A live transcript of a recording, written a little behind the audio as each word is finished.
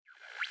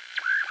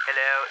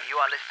Hello, you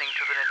are listening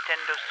to the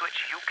Nintendo Switch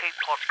UK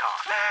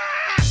podcast.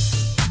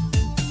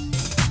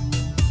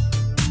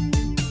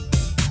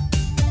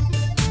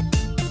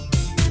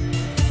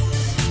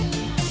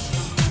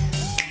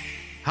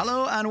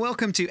 Hello and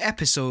welcome to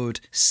episode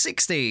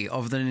 60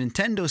 of the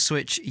Nintendo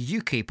Switch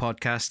UK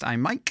podcast. I'm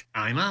Mike.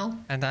 I'm Al.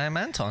 And I'm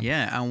Anton.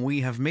 Yeah, and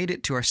we have made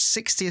it to our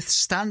 60th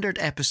standard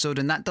episode,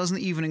 and that doesn't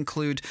even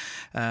include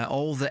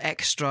all the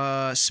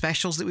extra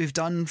specials that we've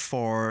done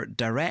for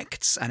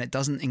directs, and it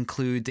doesn't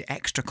include the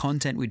extra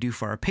content we do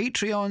for our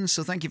Patreon.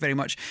 So thank you very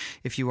much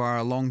if you are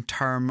a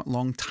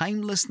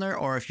long-time listener,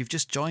 or if you've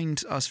just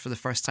joined us for the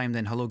first time,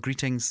 then hello,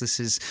 greetings. This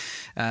is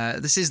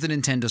the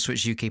Nintendo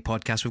Switch UK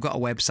podcast. We've got a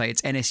website.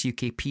 It's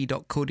nsukp.co.uk.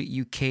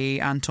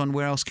 Anton,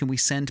 where else can we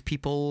send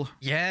people?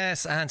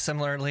 Yes, and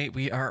similarly,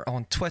 we are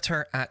on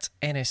Twitter at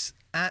NSUK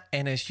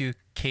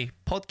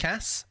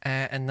Podcasts,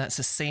 and that's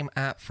the same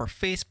app for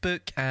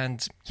Facebook,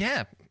 and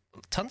yeah,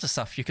 tons of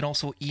stuff. You can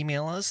also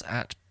email us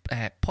at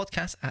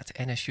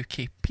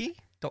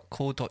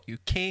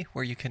podcast@nsukp.co.uk,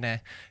 where you can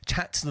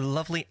chat to the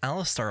lovely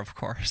Alistair, of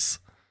course.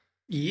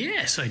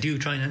 Yes, I do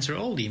try and answer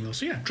all the emails.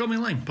 So yeah, drop me a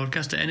line,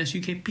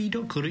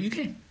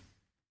 podcast@nsukp.co.uk.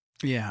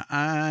 Yeah,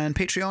 and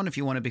Patreon if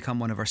you want to become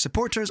one of our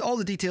supporters. All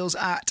the details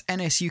at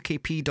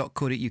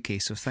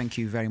nsukp.co.uk. So thank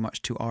you very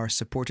much to our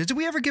supporters. Did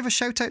we ever give a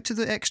shout out to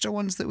the extra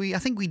ones that I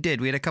think we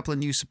did. We had a couple of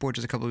new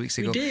supporters a couple of weeks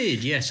ago. We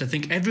did, yes. I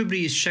think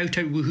everybody is shout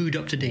out woohooed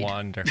up to date.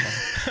 Wonderful.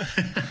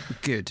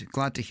 Good.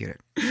 Glad to hear it.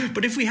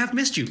 But if we have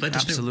missed you, let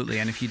us know. Absolutely.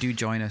 And if you do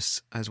join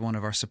us as one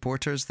of our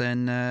supporters,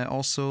 then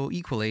also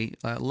equally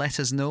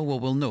let us know. Well,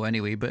 we'll know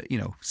anyway, but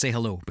say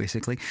hello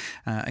basically,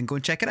 and go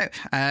and check it out.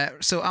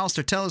 So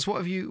Alistair, tell us what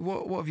have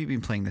you been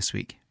playing this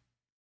week?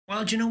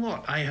 Well, do you know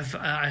what? I have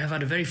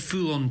had a very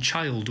full-on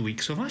child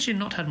week, so I've actually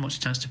not had much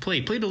chance to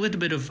play. Played a little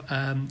bit of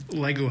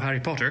Lego Harry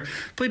Potter,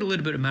 played a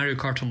little bit of Mario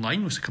Kart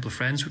Online with a couple of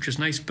friends, which was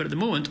nice, but at the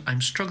moment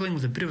I'm struggling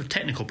with a bit of a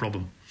technical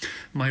problem.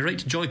 My right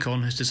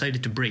Joy-Con has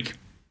decided to break.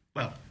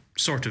 Well,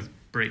 sort of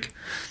break.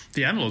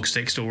 The analog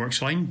stick still works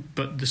fine,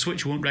 but the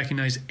Switch won't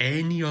recognise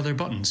any other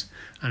buttons.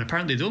 And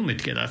apparently the only way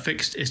to get that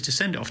fixed is to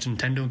send it off to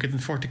Nintendo and give them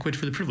 40 quid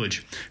for the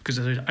privilege, because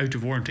they're out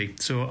of warranty.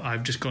 So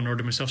I've just gone and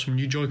ordered myself some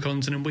new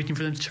Joy-Cons and I'm waiting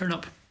for them to turn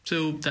up.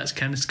 So that's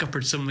kind of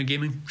scuppered some of my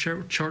gaming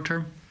short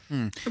term.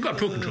 I've got a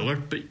Pro Controller,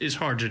 but it's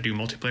hard to do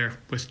multiplayer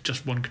with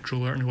just one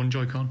controller and one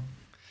Joy-Con.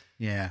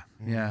 Yeah.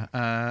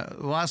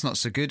 Well, that's not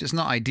so good. It's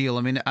not ideal.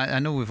 I mean, I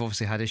know we've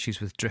obviously had issues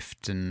with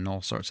drift and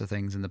all sorts of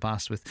things in the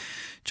past with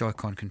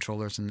Joy-Con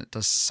controllers, and it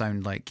does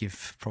sound like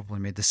you've probably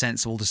made the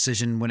sensible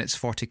decision when it's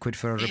 40 quid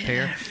for a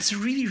repair. Yeah, it's a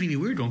really, really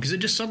weird one, because it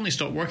just suddenly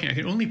stopped working. I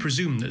can only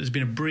presume that there's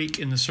been a break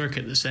in the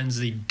circuit that sends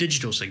the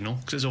digital signal,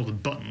 because it's all the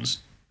buttons,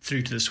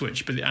 through to the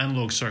Switch, but the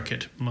analog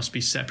circuit must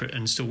be separate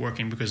and still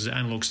working because the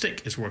analog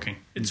stick is working.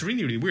 It's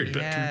really, really weird,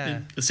 but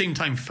at the same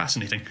time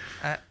fascinating.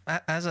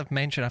 As I've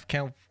mentioned, I've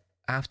kind of,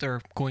 after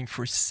going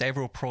through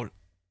several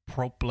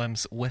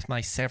problems with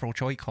my several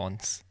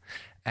Joy-Cons,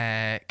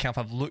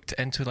 I've looked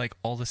into like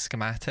all the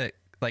schematic,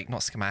 like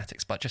not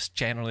schematics, but just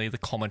generally the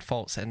common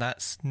faults, and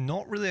that's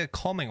not really a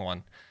common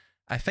one.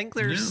 I think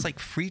there's like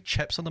 3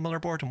 chips on the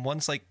motherboard, and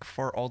one's like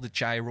for all the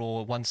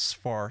gyro, one's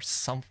for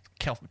some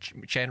kind of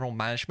general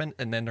management,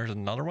 and then there's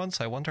another one.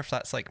 So I wonder if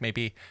that's like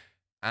maybe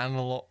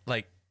analog,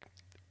 like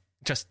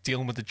just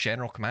dealing with the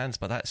general commands,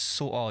 but that's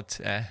so odd.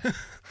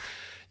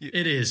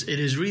 It is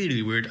really,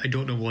 really weird. I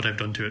don't know what I've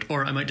done to it,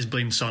 or I might just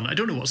blame Sun. I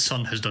don't know what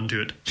Sun has done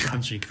to it.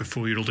 Happens when you give a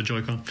 4-year-old a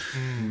Joy-Con.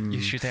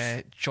 You should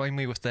join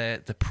me with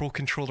the Pro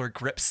Controller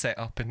grip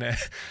setup, and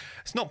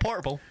it's not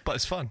portable, but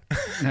it's fun.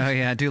 Oh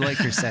yeah, I do like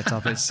your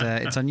setup. It's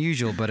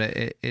unusual, but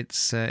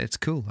it's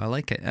cool. I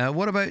like it.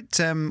 What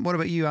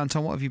about you,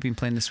 Anton? What have you been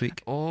playing this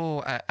week?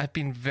 Oh, I've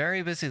been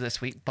very busy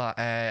this week, but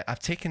I've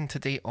taken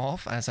today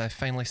off as I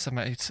finally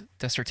submitted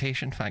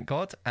dissertation. Thank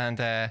God, and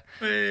with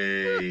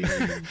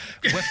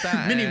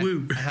that.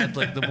 Woo. I had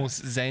like the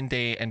most zen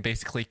day and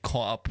basically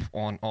caught up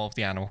on all of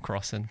the Animal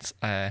Crossings.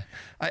 I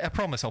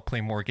promise I'll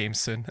play more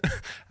games soon.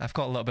 I've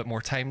got a little bit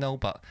more time now,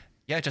 but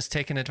yeah, just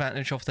taking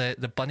advantage of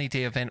the Bunny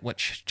Day event,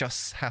 which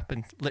just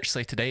happened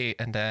literally today,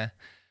 and try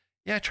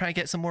and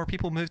get some more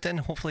people moved in,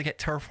 hopefully get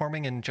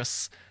terraforming, and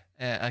just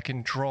I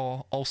can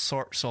draw all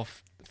sorts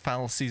of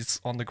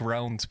fallacies on the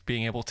ground,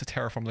 being able to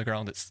terraform the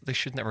ground. They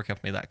should never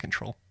give me that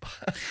control.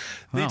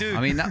 They do. I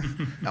mean, that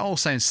all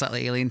sounds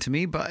slightly alien to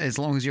me, but as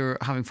long as you're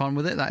having fun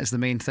with it, that is the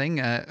main thing.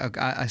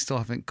 I still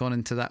haven't gone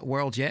into that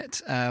world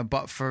yet,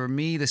 but for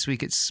me this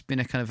week it's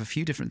been a kind of a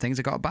few different things.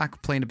 I got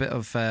back playing a bit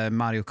of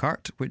Mario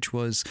Kart, which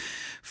was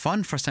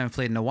fun, first time I've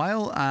played in a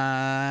while,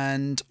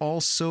 and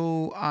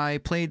also I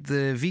played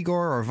the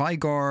Vigor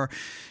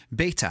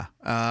beta,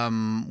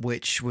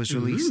 which was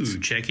released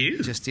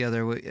just the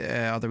other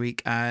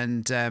week,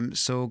 and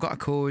so got a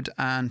code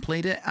and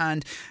played it,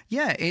 and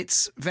yeah,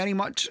 it's very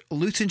much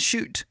loot and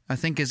shoot, I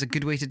think is a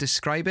good way to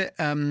describe it.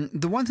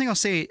 The one thing I'll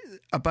say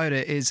about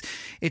it is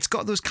it's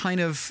got those kind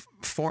of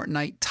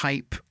Fortnite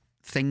type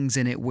things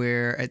in it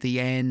where at the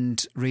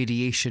end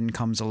radiation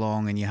comes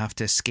along and you have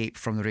to escape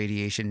from the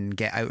radiation,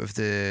 get out of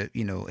the,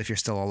 if you're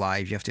still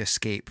alive, you have to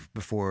escape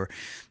before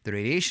the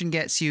radiation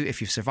gets you, if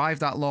you've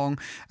survived that long.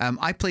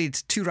 I played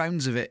 2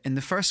 rounds of it. In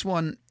the first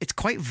one, it's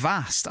quite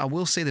vast. I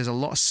will say there's a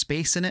lot of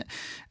space in it.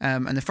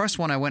 And the first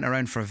one I went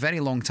around for a very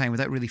long time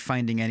without really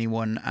finding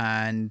anyone,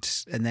 and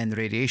then the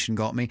radiation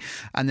got me.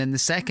 And then the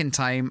second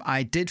time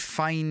I did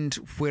find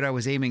where I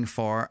was aiming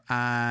for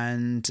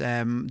and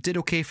did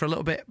okay for a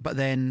little bit, but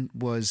then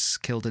was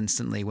killed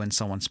instantly when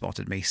someone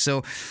spotted me.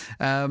 So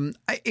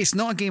it's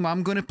not a game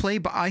I'm going to play,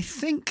 but I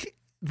think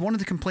one of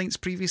the complaints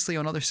previously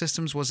on other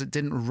systems was it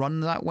didn't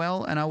run that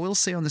well. And I will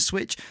say on the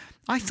Switch,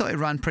 I thought it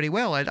ran pretty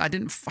well. I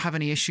didn't have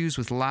any issues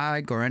with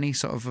lag or any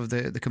sort of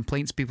the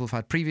complaints people have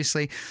had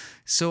previously.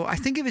 So I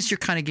think if it's your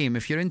kind of game,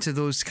 if you're into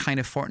those kind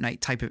of Fortnite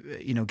type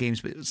of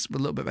games, but it's a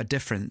little bit of a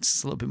difference,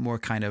 it's a little bit more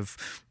kind of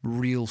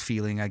real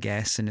feeling, I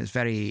guess, and it's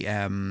very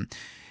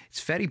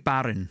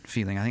barren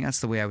feeling. I think that's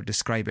the way I would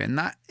describe it. And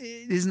that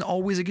isn't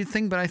always a good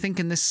thing, but I think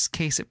in this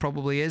case it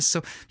probably is.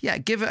 So yeah,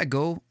 give it a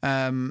go.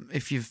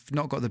 If you've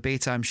not got the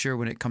beta, I'm sure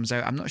when it comes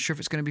out, I'm not sure if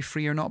it's going to be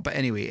free or not. But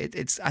anyway,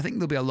 I think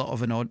there'll be a lot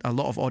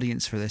of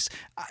audience for this.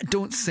 I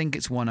don't think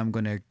it's one I'm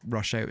going to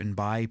rush out and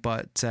buy,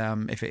 but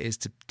if it is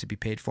to be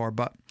paid for.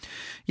 But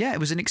yeah, it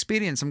was an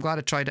experience. I'm glad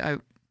I tried it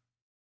out.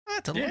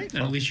 Yeah, and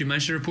at least you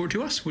managed to report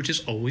to us, which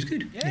is always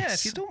good. Yeah, yes.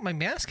 If you don't mind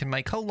me asking,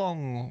 Mike, how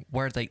long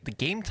were the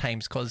game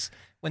times? Because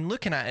when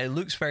looking at it, it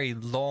looks very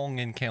long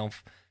and kind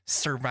of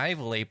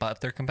survival-y, but if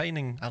they're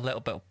combining a little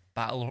bit of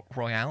battle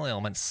royale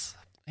elements,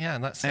 yeah,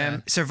 that's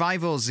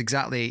survival's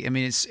exactly. I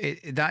mean,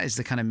 that is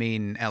the kind of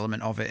main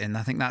element of it, and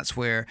I think that's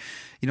where,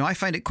 I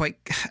find it quite.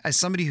 As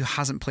somebody who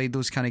hasn't played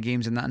those kind of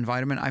games in that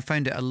environment, I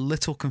found it a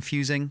little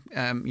confusing.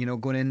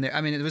 Going in there.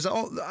 I mean,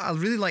 I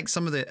really like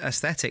some of the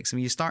aesthetics. I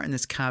mean, you start in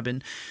this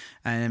cabin.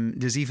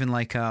 There's even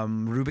like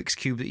Rubik's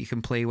Cube that you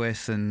can play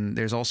with, and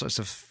there's all sorts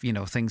of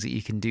things that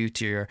you can do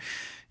to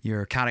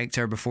your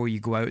character before you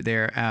go out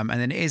there. And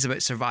then it is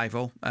about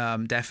survival,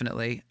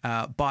 definitely.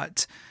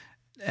 But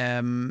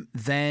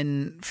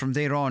then from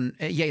there on,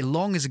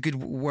 long is a good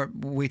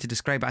way to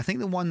describe it. I think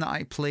the one that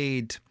I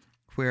played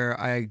where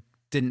I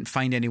didn't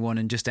find anyone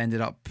and just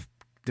ended up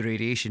the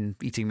radiation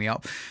eating me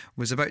up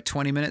was about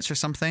 20 minutes or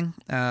something.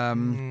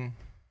 And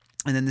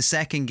then the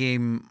second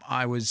game,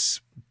 I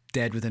was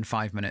dead within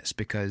 5 minutes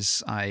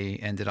because I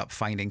ended up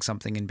finding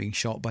something and being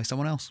shot by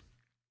someone else.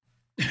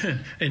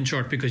 In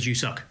short, because you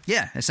suck.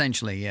 Yeah,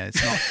 essentially. Yeah,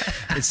 it's not.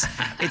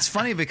 it's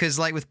funny because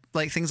with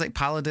things like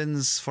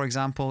Paladins, for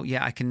example.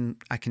 Yeah, I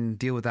can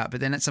deal with that. But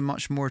then it's a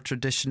much more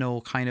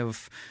traditional kind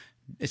of.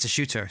 It's a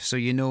shooter, so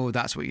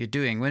that's what you're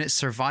doing. When it's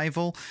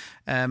survival,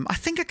 I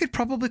think I could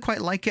probably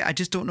quite like it. I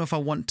just don't know if I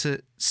want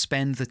to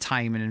spend the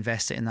time and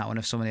invest it in that one.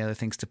 If so many other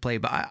things to play,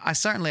 but I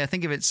certainly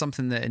think if it's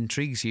something that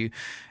intrigues you.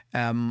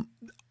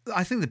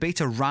 I think the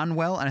beta ran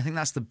well, and I think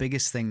that's the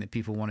biggest thing that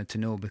people wanted to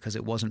know because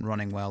it wasn't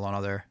running well on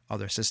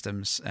other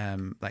systems.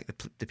 Like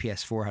the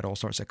PS4 had all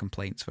sorts of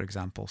complaints, for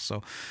example.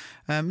 So,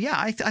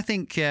 I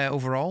think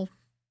overall,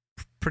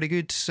 pretty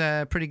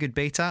good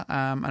beta,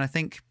 and I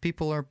think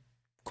people are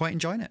quite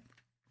enjoying it.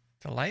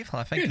 Delightful.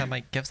 I think I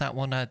might give that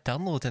one a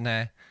download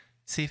and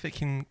see if it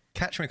can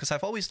catch me, because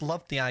I've always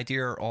loved the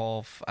idea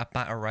of a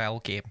battle royale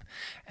game.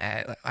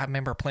 I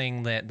remember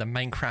playing the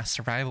Minecraft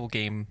survival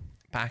game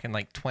back in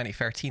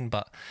 2013,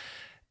 but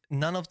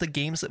none of the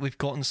games that we've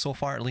gotten so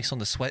far, at least on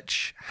the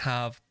Switch,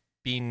 have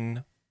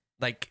been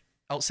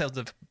outside of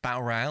the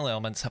battle royale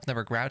elements, have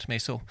never grabbed me.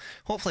 So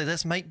hopefully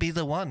this might be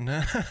the one.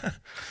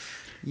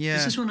 Yeah.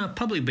 Is this one a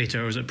public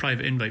beta or is it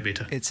private invite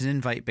beta? It's an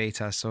invite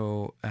beta,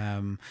 so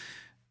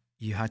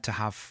you had to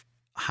have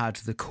had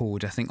the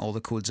code. I think all the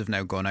codes have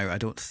now gone out. I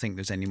don't think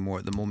there's any more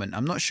at the moment.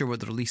 I'm not sure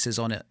what the release is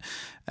on it.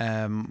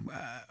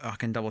 I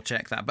can double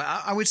check that. But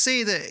I would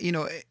say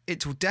that,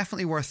 it's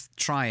definitely worth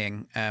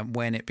trying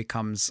when it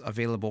becomes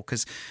available,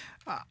 because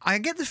I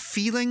get the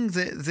feeling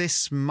that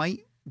this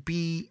might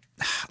be,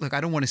 look, I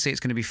don't want to say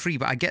it's going to be free,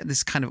 but I get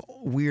this kind of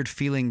weird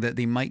feeling that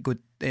it might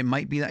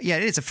be that, yeah,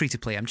 it is a free to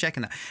play. I'm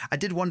checking that. I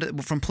did wonder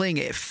from playing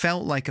it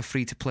felt like a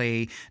free to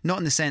play, not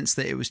in the sense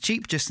that it was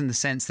cheap, just in the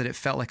sense that it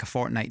felt like a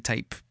Fortnite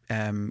type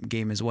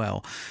game as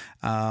well.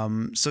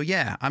 So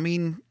yeah, I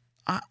mean,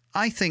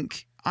 I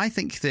think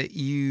that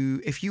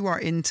if you are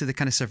into the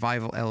kind of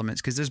survival elements,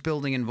 because there's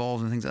building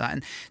involved and things like that,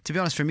 and to be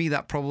honest, for me,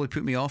 that probably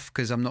put me off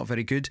because I'm not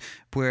very good.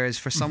 Whereas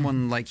for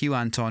someone like you,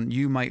 Anton,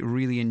 you might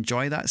really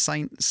enjoy that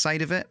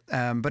side of it.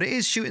 But it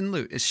is shoot and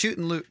loot. It's shoot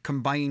and loot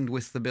combined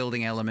with the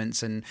building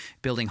elements and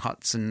building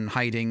huts and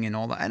hiding and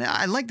all that. And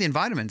I like the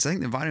environments. I think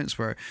the environments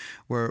were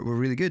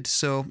really good.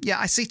 So yeah,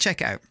 I say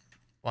check it out.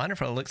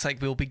 Wonderful. It looks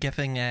like we'll be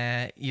giving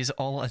you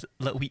all a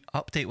little wee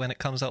update when it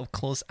comes out of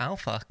closed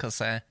alpha,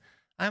 because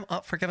I'm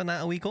up for giving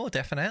that a wee go,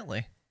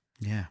 definitely.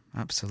 Yeah,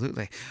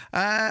 absolutely.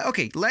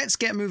 Okay, let's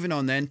get moving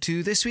on then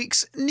to this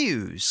week's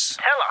news.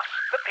 Tell us,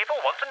 the people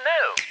want to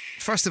know.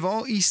 First of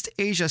all, East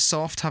Asia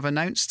Soft have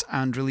announced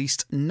and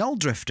released Null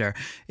Drifter.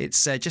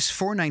 It's just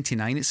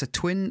 $4.99. It's a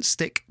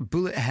twin-stick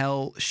bullet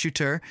hell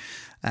shooter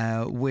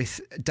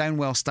with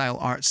Downwell style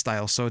art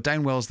style. So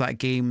Downwell's that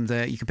game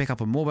that you can pick up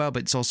on mobile,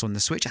 but it's also on the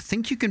Switch. I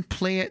think you can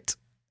play it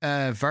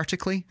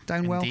vertically,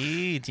 Downwell.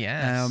 Indeed,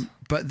 yes.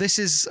 But this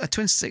is a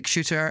twin-stick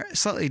shooter,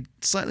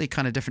 slightly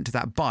kind of different to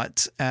that,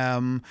 but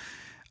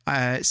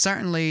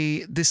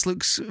certainly this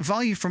looks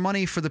value for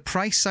money for the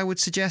price, I would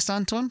suggest,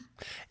 Anton.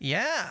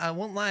 Yeah, I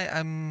won't lie.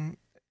 I'm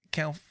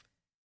kind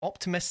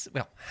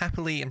of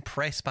happily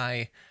impressed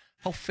by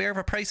how fair of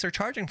a price they're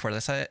charging for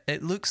this.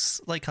 It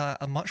looks like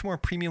a much more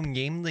premium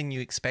game than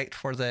you expect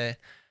for the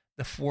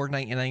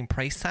 $4.99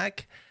 price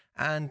tag.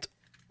 And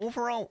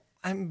overall,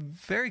 I'm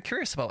very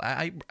curious about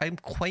it. I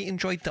quite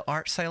enjoyed the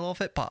art style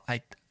of it, but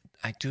I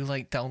do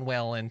like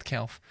Downwell and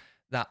kind of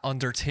that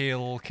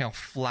Undertale kind of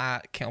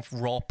flat, kind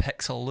of raw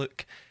pixel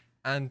look.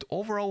 And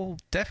overall,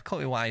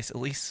 difficulty-wise, at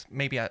least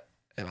maybe I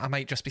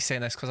might just be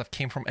saying this because I've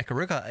came from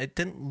Ikaruga, it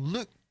didn't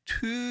look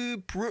too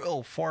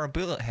brutal for a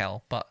bullet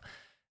hell, but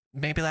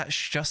maybe that's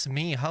just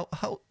me.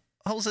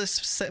 How's this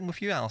sitting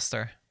with you,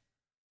 Alistair?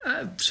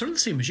 Sort of the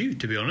same as you,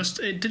 to be honest.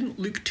 It didn't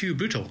look too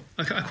brutal.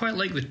 I quite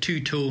like the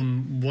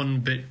two-tone,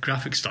 one-bit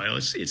graphic style.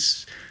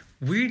 It's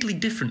weirdly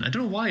different. I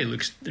don't know why it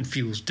looks and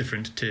feels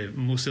different to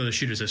most of the other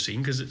shooters I've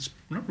seen, because it's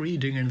not really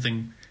doing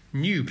anything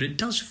new, but it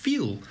does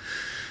feel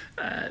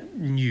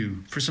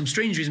new. For some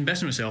strange reason,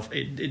 best of myself,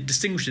 it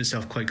distinguished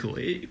itself quite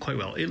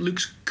well. It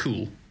looks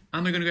cool.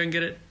 Am I going to go and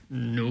get it?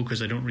 No,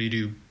 because I don't really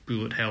do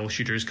bullet hell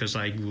shooters, because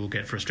I will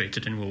get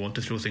frustrated and will want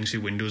to throw things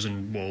through windows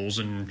and walls,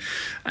 and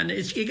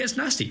it gets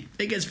nasty.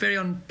 It gets very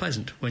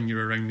unpleasant when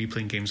you're around me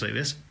playing games like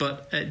this,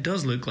 but it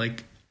does look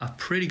like a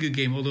pretty good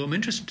game, although I'm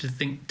interested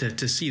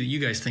to see that you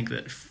guys think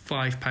that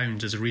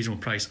 £5 is a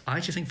reasonable price. I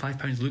actually think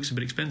 £5 looks a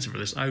bit expensive for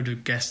this. I would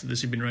have guessed that this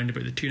had been around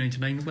about the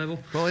 $2.99 level.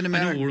 Well, in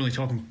America, I know we're only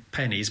talking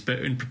pennies, but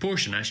in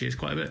proportion, actually, it's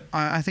quite a bit.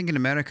 I think in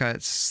America,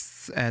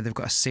 it's they've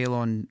got a sale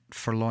on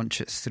for launch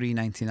at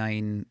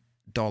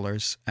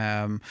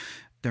 $3.99.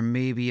 There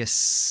may be I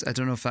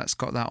don't know if that's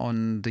got that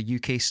on the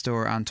UK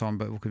store, Anton,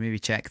 but we could maybe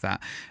check that.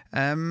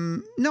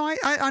 No,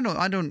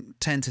 I don't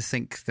tend to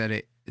think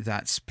that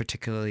that's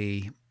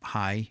particularly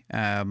high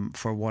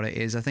for what it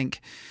is. I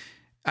think,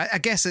 I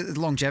guess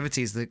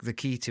longevity is the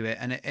key to it,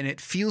 and it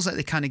feels like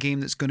the kind of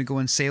game that's going to go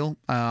on sale.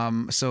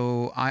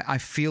 So I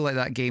feel like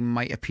that game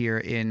might appear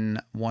in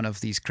one of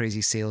these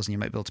crazy sales, and you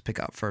might be able to pick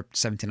it up for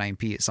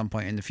 79p at some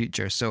point in the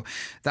future. So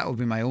that would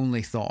be my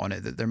only thought on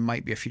it, that there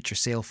might be a future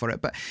sale for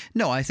it. But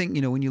no, I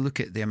think, when you look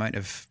at the amount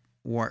of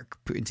work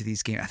put into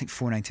these games, I think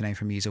 $4.99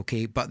 for me is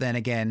okay. But then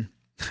again,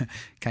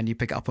 can you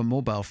pick it up on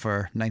mobile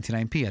for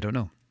 99p? I don't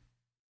know.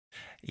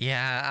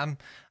 Yeah,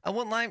 I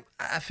won't lie.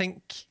 I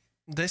think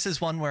this is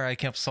one where I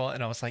kind of saw it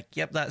and I was like,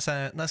 yep, that's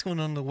going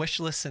on the wish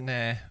list,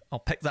 and I'll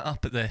pick that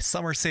up at the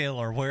summer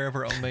sale or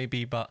wherever it may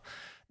be. But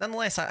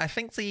nonetheless, I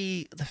think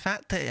the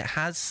fact that it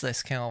has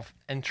this kind of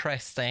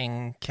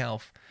interesting, kind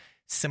of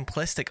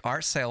simplistic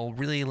art style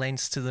really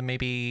lends to the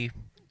maybe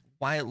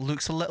why it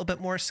looks a little bit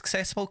more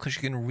accessible, because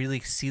you can really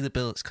see the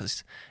bullets.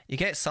 Because you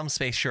get some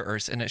space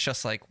shooters and it's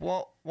just like,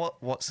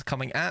 what's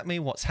coming at me,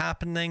 what's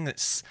happening,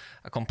 it's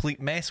a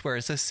complete mess,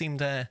 whereas this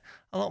seemed a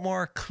lot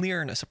more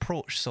clear in its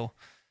approach. So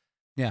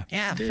yeah,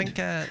 I think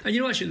and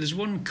actually there's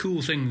one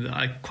cool thing that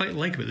I quite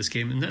like about this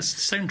game, and that's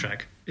the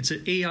soundtrack. It's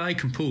an AI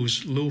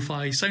composed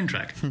lo-fi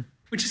soundtrack,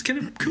 which is kind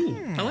of cool.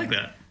 I like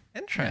that.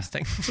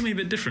 Interesting. Something a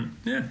bit different.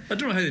 Yeah, I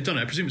don't know how they've done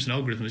it. I presume it's an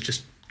algorithm that's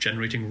just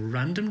generating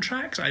random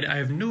tracks. I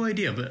have no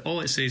idea, but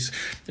all it says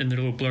in the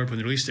little blurb when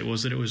they released it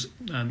was that it was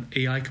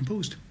AI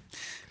composed.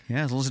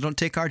 Yeah, as long as they don't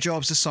take our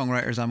jobs as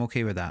songwriters, I'm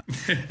okay with that.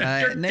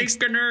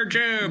 Taking our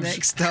jobs.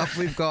 Next up,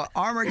 we've got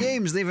Armour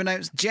Games. They've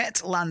announced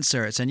Jet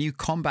Lancer. It's a new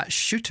combat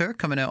shooter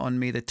coming out on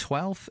May the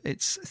 12th.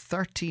 It's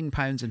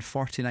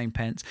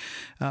 £13.49.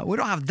 We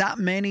don't have that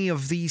many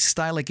of these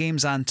style of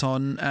games,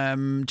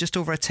 Anton. Just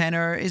over a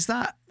tenner. Is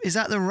that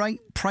the right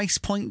price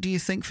point, do you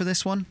think, for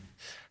this one?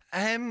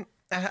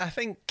 I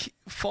think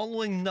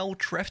following Null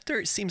Drifter,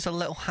 it seems a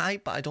little high,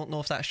 but I don't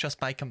know if that's just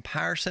by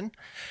comparison.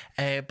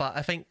 But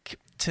I think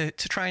to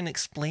try and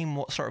explain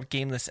what sort of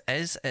game this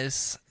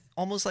is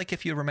almost like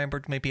if you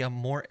remembered maybe a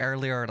more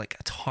earlier like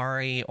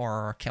Atari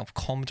or kind of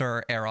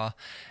Commodore era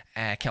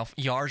kind of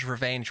Yar's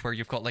Revenge, where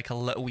you've got like a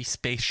little wee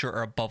space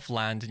shooter above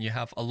land and you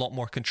have a lot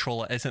more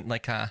control. It isn't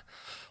like a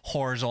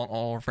horizontal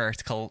or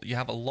vertical. You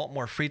have a lot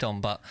more freedom,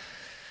 but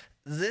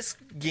this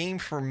game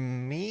for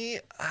me,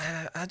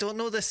 I don't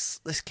know,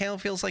 this kind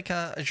of feels like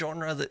a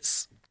genre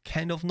that's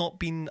kind of not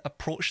been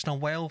approached in a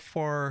while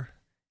for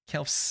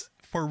kind of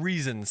for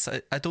reasons.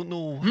 I don't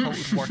know how it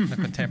would work in the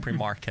contemporary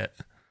market.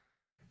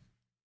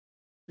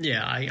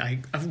 Yeah,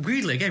 I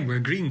weirdly, again, we're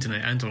agreeing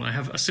tonight, Anton. I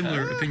have a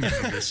similar opinion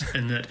of this,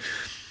 in that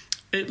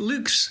it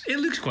looks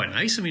quite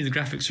nice. I mean, the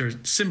graphics are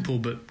simple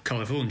but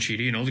colourful and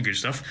cheery and all the good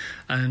stuff.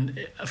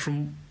 And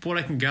from what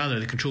I can gather,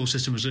 the control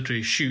system is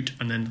literally shoot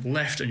and then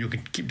left, and you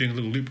can keep doing a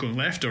little loop going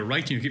left, or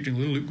right and you keep doing a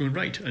little loop going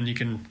right, and you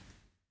can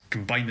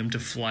combine them to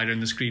fly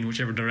around the screen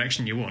whichever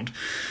direction you want.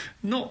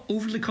 Not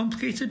overly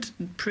complicated,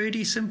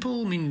 pretty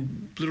simple. I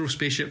mean, little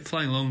spaceship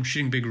flying along,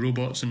 shooting big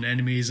robots and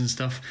enemies and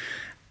stuff.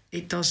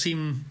 It does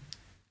seem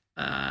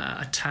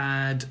a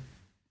tad,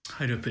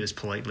 how do I put this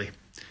politely?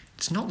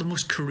 It's not the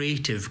most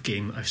creative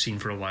game I've seen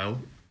for a while.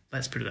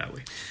 Let's put it that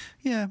way.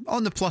 Yeah,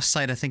 on the plus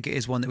side, I think it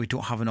is one that we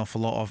don't have an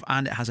awful lot of,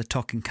 and it has a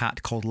talking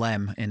cat called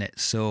Lem in it.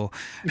 So,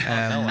 no,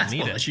 I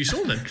need it. You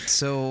sold it.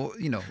 So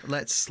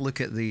let's look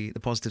at the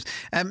positives.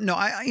 No,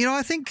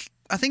 I think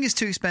it's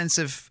too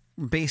expensive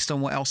based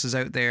on what else is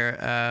out there.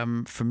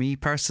 For me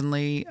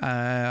personally,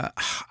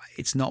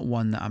 it's not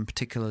one that I'm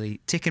particularly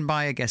taken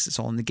by. I guess it's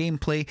all in the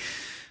gameplay.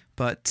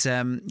 But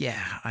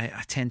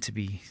I tend to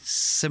be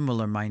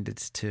similar minded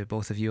to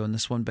both of you on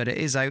this one. But it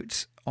is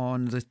out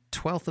on the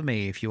 12th of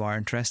May if you are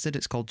interested.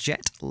 It's called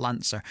Jet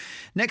Lancer.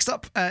 Next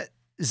up,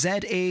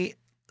 ZA/UM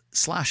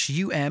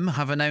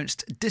have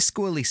announced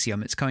Disco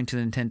Elysium. It's coming to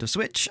the Nintendo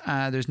Switch.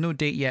 There's no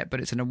date yet, but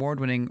it's an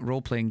award-winning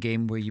role-playing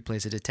game where you play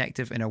as a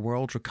detective in a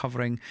world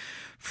recovering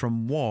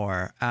from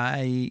war.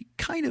 I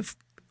kind of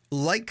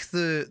like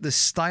the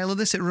style of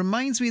this. It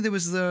reminds me there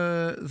was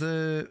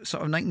the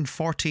sort of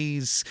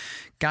 1940s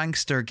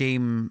gangster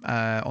game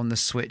on the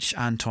Switch.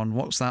 Anton,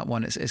 what's that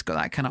one? It's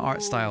got that kind of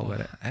art style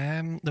with it.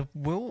 The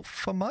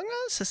Wolf Among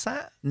Us, is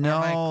that?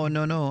 No.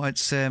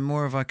 It's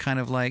more of a kind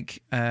of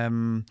like.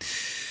 It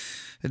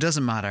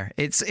doesn't matter.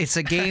 It's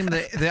a game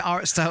that the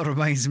art style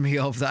reminds me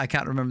of that I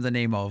can't remember the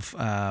name of.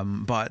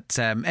 But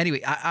anyway,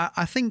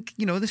 I think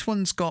this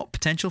one's got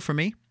potential for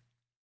me.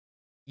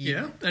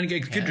 Yeah, and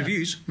get good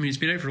reviews. I mean, it's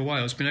been out for a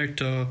while. It's been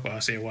out, I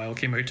say a while. It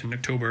came out in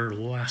October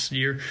last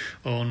year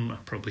on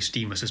probably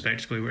Steam, I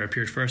suspect, where it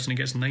appeared first, and it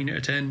gets 9 out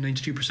of 10,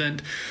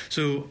 92%.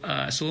 So,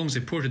 so long as they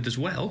ported as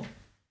well,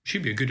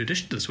 should be a good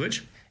addition to the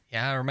Switch.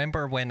 Yeah, I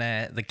remember when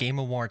the Game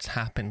Awards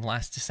happened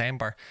last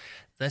December.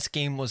 This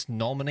game was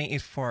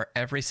nominated for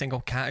every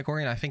single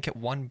category, and I think it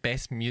won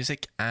Best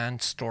Music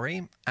and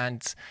Story.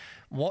 And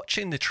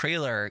watching the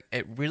trailer,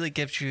 it really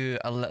gives you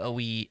a little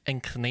wee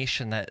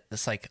inclination that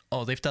it's like,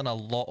 oh, they've done a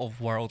lot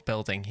of world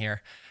building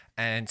here.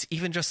 And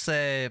even just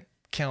the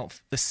kind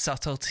of the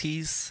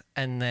subtleties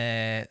and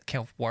the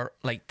kind of work,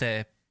 like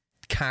the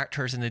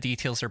characters and the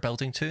details they're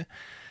building to,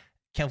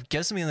 kind of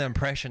gives me the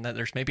impression that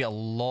there's maybe a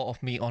lot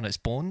of meat on its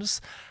bones.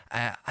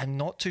 I'm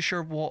not too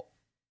sure what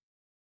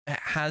it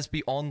has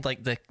beyond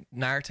like the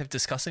narrative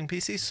discussing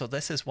pieces. So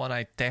this is one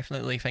I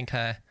definitely think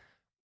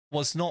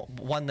was not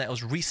one that I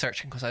was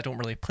researching because I don't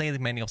really play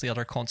many of the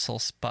other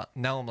consoles. But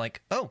now I'm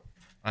like, oh,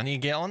 I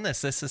need to get on this.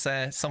 This is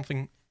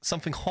something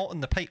hot in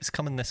the pipes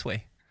coming this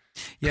way.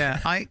 Yeah,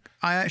 I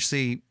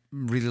actually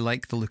really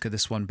like the look of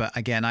this one, but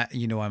again,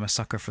 I'm a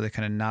sucker for the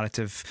kind of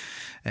narrative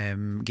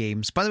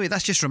games. By the way,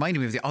 that's just reminded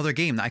me of the other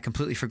game that I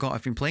completely forgot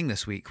I've been playing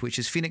this week, which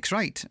is Phoenix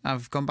Wright.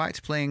 I've gone back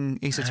to playing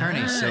Ace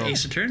Attorney.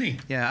 Ace Attorney.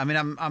 Yeah, I mean,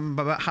 I'm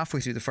about halfway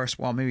through the first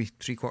one, maybe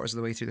 3/4 of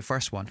the way through the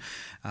first one.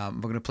 We're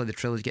going to play the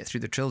trilogy, get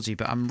through the trilogy,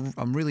 but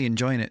I'm really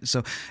enjoying it.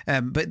 So,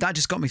 but that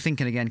just got me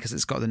thinking again because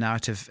it's got the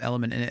narrative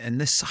element in it,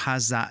 and this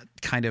has that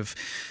kind of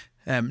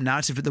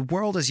narrative. But the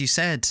world, as you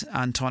said,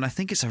 Anton, I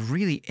think it's a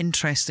really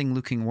interesting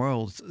looking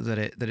world that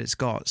it's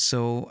got.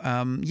 So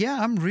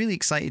I'm really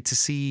excited to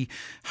see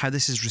how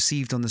this is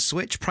received on the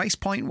Switch. Price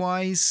point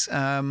wise,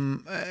 I'd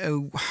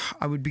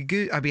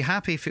be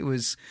happy if it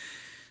was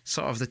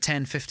sort of the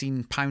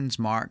 £10-15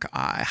 mark.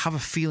 I have a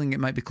feeling it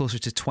might be closer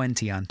to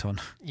 20,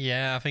 Anton.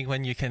 Yeah, I think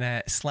when you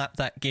can slap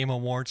that Game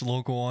Awards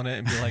logo on it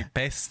and be like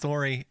best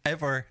story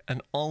ever in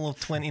all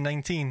of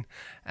 2019,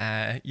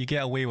 you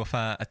get away with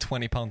a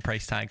 £20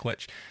 price tag,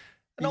 which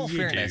in all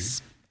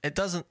fairness, it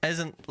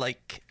isn't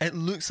like, it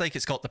looks like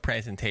it's got the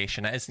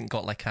presentation. It isn't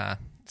got like a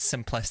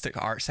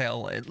simplistic art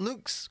style. It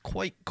looks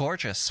quite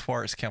gorgeous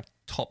for its kind of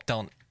top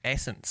down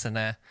essence, and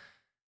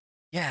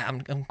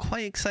I'm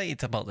quite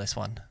excited about this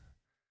one.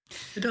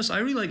 It does. I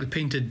really like the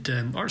painted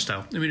art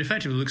style. I mean,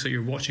 effectively, it looks like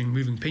you're watching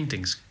moving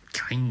paintings,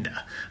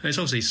 kinda. And it's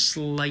obviously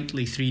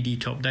slightly 3D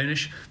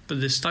top-downish, but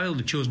the style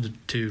they've chosen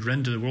to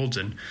render the worlds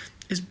in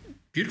is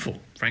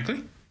beautiful,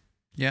 frankly.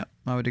 Yeah,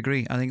 I would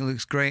agree. I think it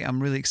looks great. I'm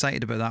really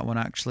excited about that one,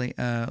 actually.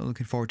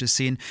 Looking forward to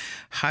seeing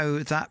how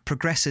that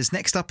progresses.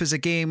 Next up is a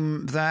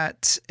game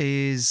that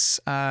is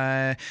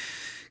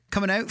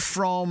coming out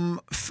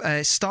from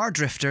Star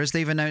Drifters.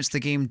 They've announced the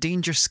game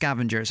Danger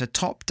Scavenger. It's a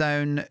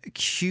top-down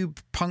cube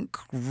punk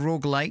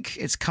roguelike.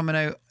 It's coming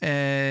out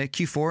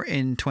Q4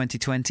 in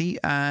 2020,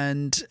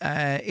 and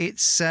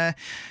it's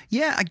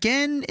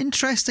again,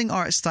 interesting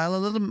art style, a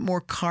little bit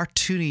more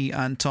cartoony,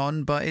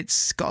 Anton, but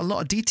it's got a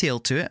lot of detail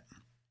to it.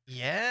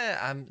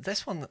 Yeah,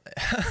 this one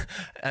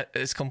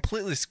is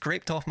completely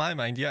scraped off my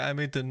mind. Yeah, I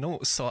made the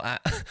notes, so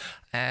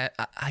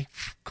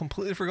I've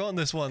completely forgotten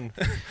this one.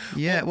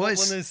 Yeah, what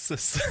one is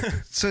this?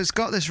 So it's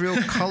got this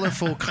real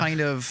colourful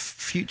kind of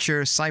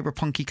future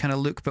cyberpunky kind of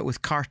look, but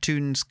with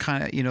cartoons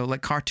kind of,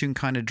 like cartoon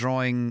kind of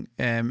drawing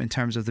in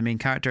terms of the main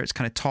character. It's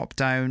kind of top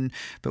down,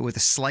 but with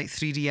a slight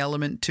 3D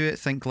element to it.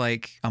 Think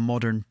like a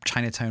modern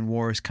Chinatown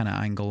Wars kind of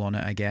angle on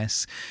it, I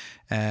guess.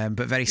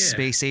 but very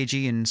space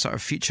agey and sort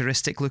of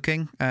futuristic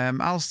looking.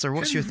 Alistair,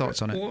 what's your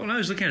thoughts on it? Well, when I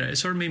was looking at it, it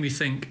sort of made me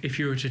think if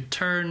you were to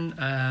turn,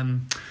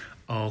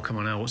 oh come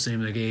on now, what's the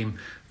name of the game?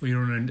 We're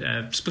on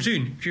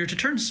Splatoon. If you were to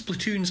turn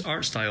Splatoon's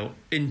art style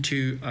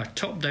into a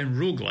top-down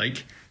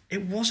roguelike,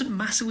 it wasn't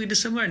massively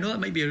dissimilar. I know that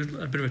might be a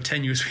bit of a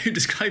tenuous way of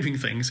describing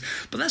things,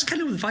 but that's kind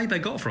of the vibe I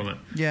got from it.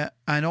 Yeah,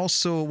 and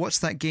also, what's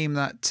that game,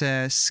 that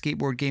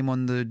skateboard game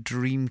on the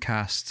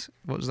Dreamcast?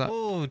 What was that?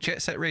 Oh,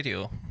 Jet Set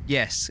Radio.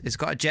 Yes, it's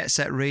got a Jet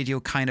Set Radio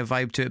kind of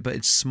vibe to it, but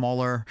it's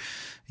smaller,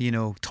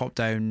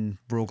 top-down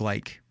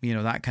roguelike,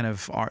 that kind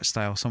of art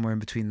style, somewhere in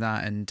between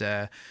that and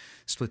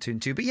Splatoon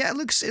 2. But yeah, it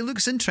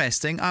looks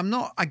interesting. I'm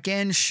not,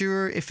 again,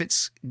 sure if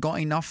it's got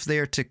enough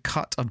there to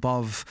cut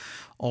above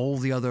all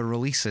the other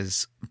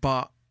releases,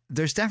 but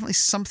there's definitely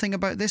something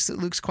about this that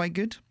looks quite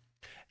good.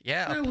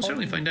 Yeah, we'll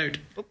certainly find out.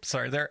 Oops,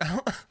 sorry there.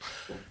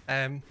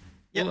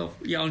 Well,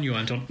 on you,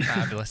 Anton.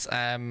 Fabulous.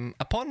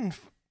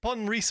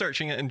 Upon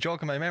researching it and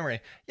jogging my memory,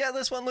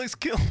 this one looks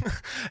cool.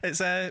 It's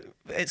kind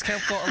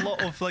of got a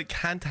lot of like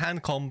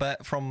hand-to-hand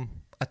combat from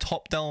a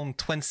top-down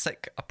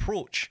twin-stick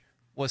approach.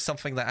 Was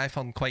something that I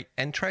found quite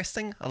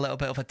interesting. A little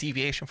bit of a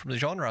deviation from the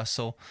genre.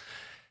 So,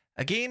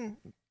 again,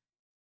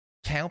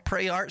 kind of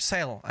pretty art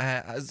style.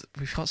 As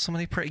we've got so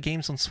many pretty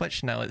games on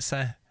Switch now. It's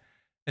kind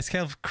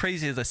of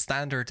crazy the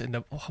standard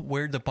and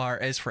where the bar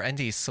is for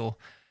indies. So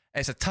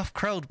it's a tough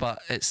crowd, but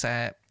it's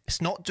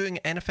not doing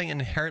anything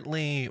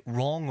inherently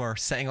wrong or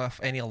setting off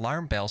any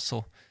alarm bells.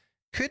 So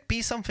could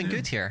be something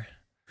good here.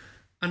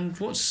 And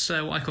what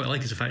I quite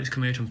like is the fact it's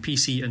coming out on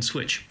PC and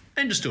Switch.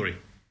 End of story.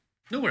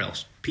 Nowhere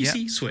else.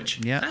 PC, Switch.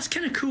 Yeah. That's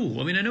kind of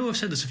cool. I mean, I know I've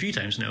said this a few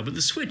times now, but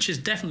the Switch is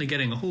definitely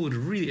getting a whole load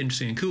of really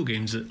interesting and cool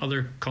games that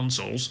other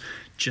consoles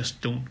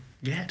just don't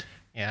get.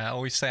 Yeah, I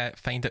always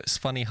find it's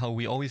funny how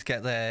we always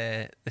get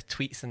the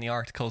tweets and the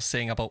articles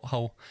saying about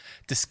how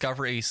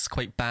Discovery is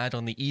quite bad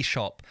on the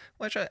eShop,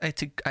 which I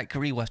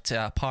agree with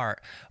to a part.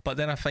 But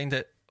then I find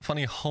it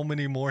funny how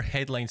many more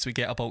headlines we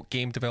get about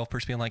game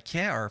developers being like,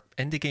 our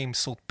indie game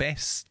sold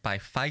best by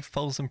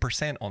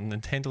 5,000% on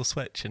Nintendo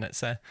Switch, and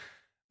it's a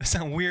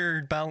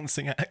weird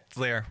balancing act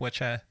there,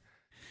 which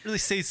really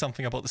says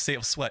something about the state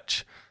of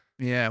Switch.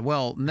 Yeah,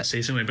 well...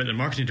 Say something about the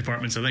marketing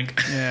departments, I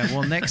think. Yeah,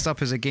 well, next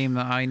up is a game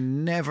that I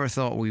never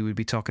thought we would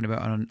be talking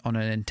about on a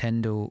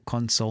Nintendo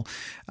console.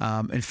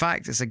 In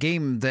fact, it's a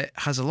game that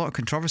has a lot of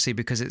controversy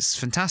because it's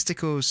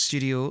Fantastico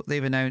Studio.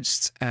 They've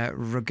announced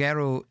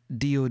Ruggero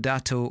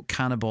Deodato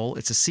Cannibal.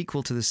 It's a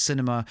sequel to the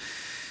cinema...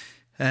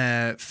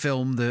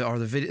 film,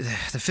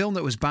 the film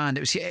that was banned.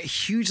 It was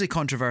hugely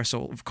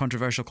controversial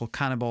called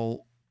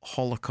Cannibal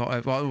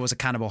Holocaust. Well, it was a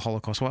Cannibal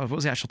Holocaust. What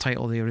was the actual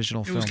title of the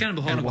original film? It was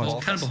Cannibal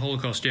Holocaust. Cannibal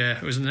Holocaust. Yeah,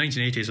 it was in the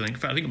 1980s. I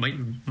think. It might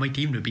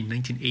even have been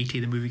 1980.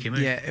 The movie came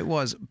out. Yeah, it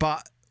was.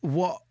 But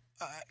what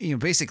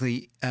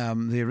basically,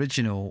 the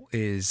original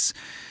is.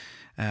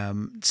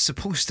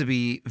 Supposed to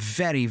be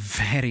very,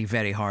 very,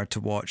 very hard to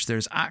watch.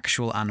 There's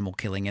actual animal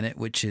killing in it,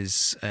 which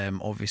is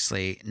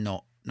obviously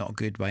not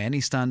good by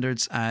any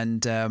standards,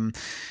 and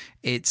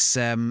it's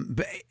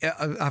but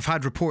I've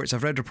read reports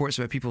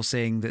about people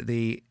saying that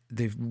they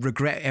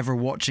regret ever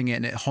watching it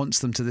and it haunts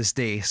them to this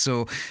day.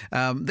 So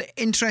the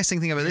interesting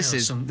thing about this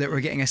is that we're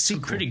getting a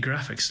sequel. Some pretty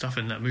graphic stuff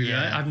in that movie.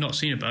 I've not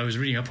seen it, but I was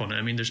reading up on it.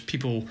 I mean, there's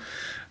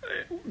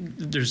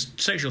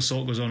sexual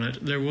assault goes on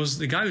it. There was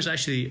the guy was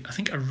actually, I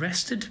think,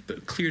 arrested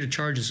but cleared of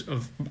charges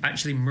of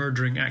actually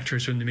murdering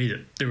actors when they made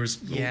it. There was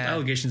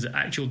allegations that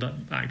actual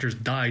actors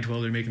died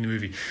while they were making the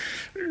movie.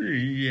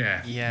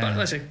 Yeah. But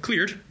let's say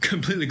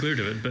completely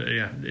cleared of it. But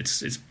yeah,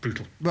 it's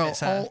brutal.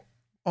 Well,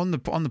 on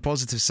the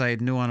positive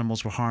side, no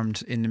animals were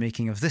harmed in the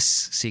making of this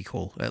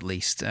sequel, at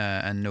least,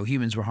 and no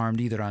humans were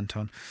harmed either.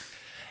 Anton.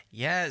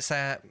 Yeah, it's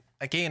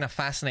again a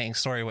fascinating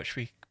story which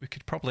we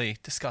could probably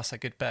discuss a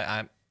good bit.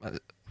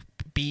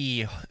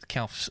 B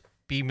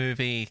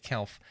movie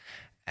kind of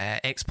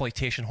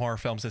exploitation horror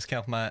films is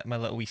kind of my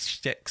little wee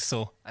shtick,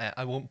 so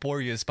I won't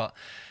bore you, but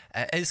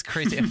it is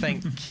crazy to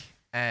think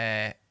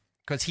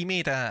because he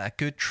made a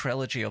good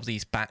trilogy of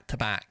these back to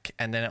back,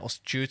 and then it was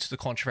due to the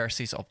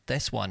controversies of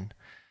this one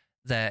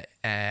that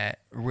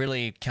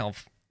really kind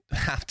of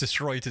half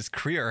destroyed his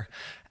career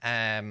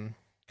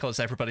because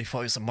everybody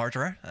thought he was a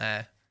murderer,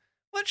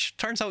 which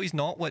turns out he's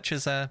not, which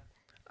is a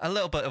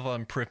little bit of an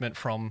improvement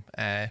from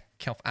kind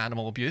of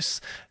animal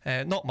abuse.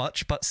 Not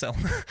much, but still.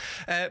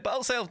 But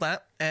outside of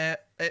that,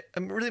 it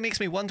really makes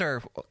me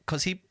wonder,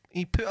 because he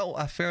put out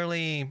a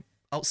fairly,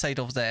 outside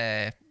of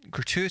the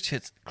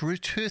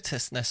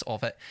gratuitousness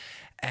of it,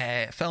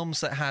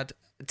 films that had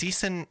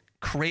decent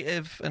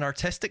creative and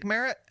artistic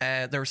merit.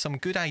 There were some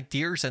good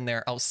ideas in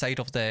there outside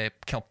of the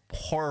kind of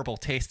horrible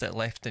taste that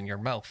left in your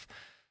mouth.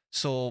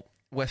 So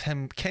with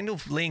him kind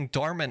of laying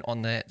dormant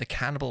on the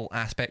cannibal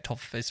aspect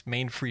of his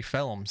main three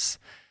films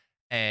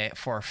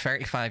for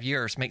 35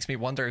 years makes me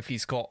wonder if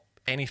he's got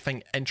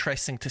anything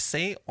interesting to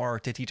say, or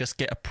did he just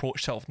get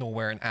approached out of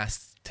nowhere and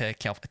asked to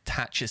kind of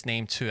attach his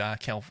name to a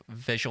kind of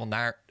visual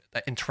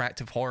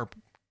interactive horror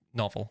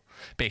novel,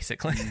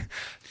 basically.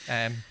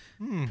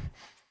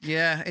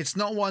 Yeah, it's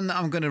not one that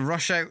I'm going to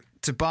rush out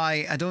to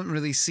buy. I don't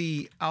really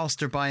see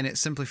Alistair buying it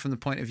simply from the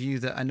point of view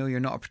that I know you're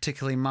not a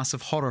particularly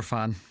massive horror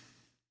fan.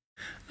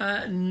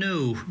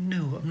 No,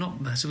 I'm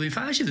not massively. In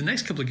fact, actually, the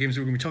next couple of games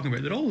we're going to be talking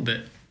about, they're all a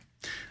bit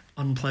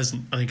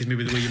unpleasant, I think is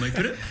maybe the way you might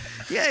put it.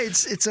 Yeah,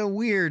 it's a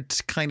weird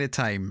kind of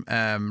time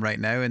right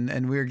now,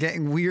 and we're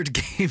getting weird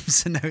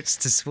games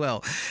announced as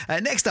well.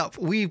 Next up,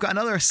 we've got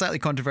another slightly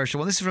controversial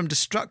one. This is from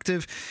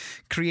Destructive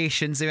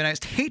Creations. They've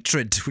announced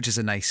Hatred, which is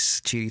a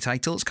nice, cheery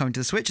title. It's coming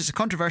to the Switch. It's a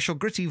controversial,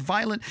 gritty,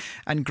 violent,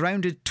 and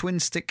grounded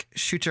twin-stick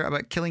shooter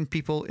about killing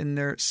people in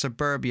their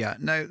suburbia.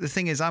 Now, the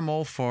thing is, I'm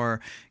all for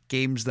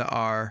games that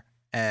are...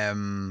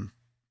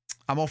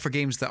 I'm all for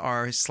games that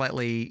are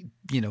slightly,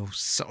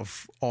 sort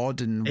of odd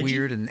and edgy?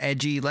 Weird and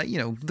edgy. Like,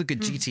 look at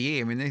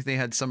GTA. I mean, they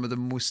had some of the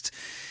most,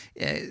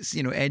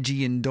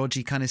 edgy and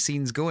dodgy kind of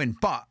scenes going.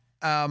 But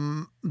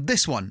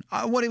this one,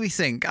 what do we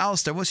think?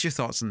 Alistair, what's your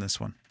thoughts on this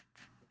one?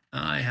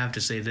 I have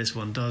to say this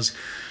one does.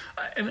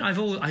 I mean,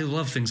 I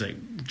love things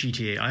like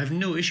GTA. I have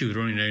no issue with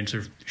running around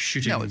sort of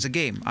shooting. No, it's a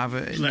game. I have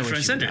left, right,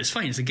 and centre. It's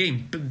fine. It's a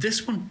game, but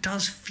this one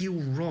does feel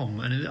wrong,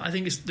 and I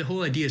think the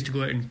whole idea is to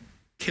go out and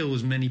kill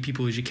as many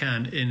people as you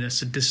can in a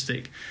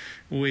sadistic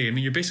way. I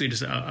mean, you're basically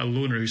just a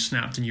loner who's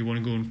snapped, and you want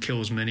to go and kill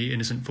as many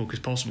innocent folk as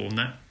possible,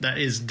 and that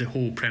is the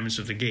whole premise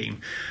of the game.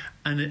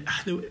 And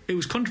it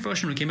was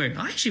controversial when it came out.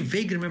 I actually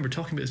vaguely remember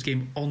talking about this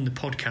game on the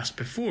podcast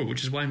before,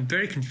 which is why I'm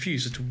very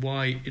confused as to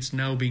why it's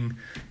now being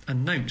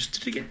announced.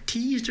 Did it get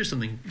teased or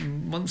something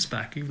months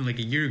back, even like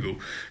a year ago?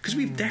 Because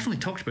we've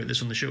definitely talked about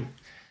this on the show.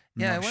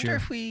 Yeah, I wonder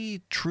if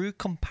we drew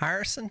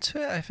comparison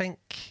to it. I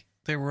think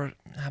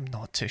I'm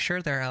not too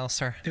sure there,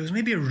 Alistair. There was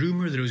maybe a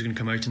rumour that it was going to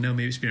come out, and now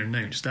maybe it's been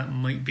announced. That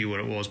might be what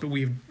it was. But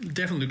we've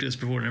definitely looked at this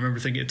before, and I remember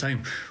thinking at the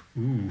time,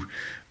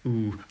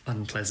 ooh,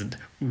 unpleasant.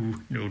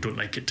 Ooh, no, don't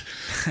like it.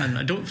 And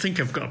I don't think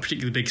I've got a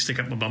particularly big stick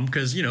up my bum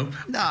because,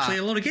 I play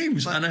a lot of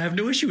games and I have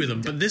no issue with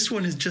them. But this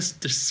one is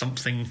just, there's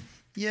something...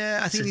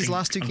 Yeah, I think these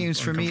last two games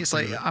for me, it's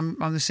like I'm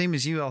the same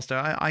as you, Alistair.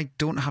 I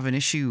don't have an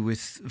issue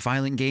with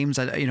violent games.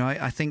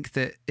 I think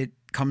that it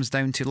comes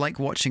down to like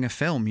watching a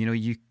film.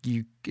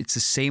 It's the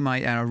same.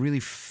 I really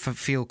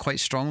feel quite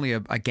strongly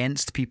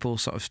against people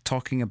sort of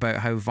talking about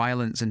how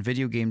violence in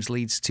video games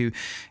leads to,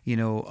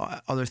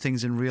 other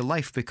things in real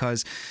life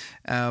because,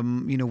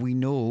 we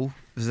know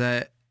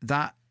that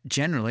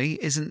generally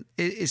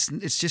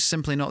it's just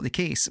simply not the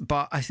case.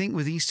 But I think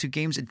with these two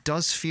games it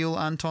does feel,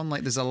 Anton,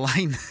 like there's a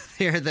line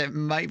there that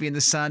might be in the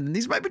sand, and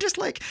these might be just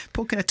like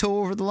poking a toe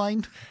over the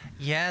line.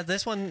 Yeah,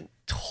 this one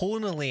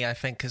tonally I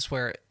think is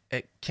where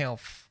it kind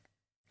of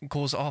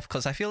goes off,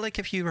 because I feel like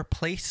if you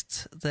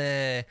replaced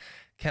the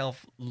kind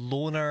of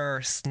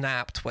loner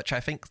snapped, which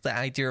I think the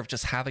idea of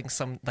just having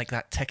some like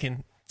that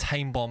ticking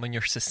time bomb in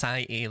your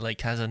society,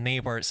 like as a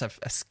neighbor, it's a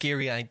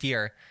scary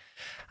idea.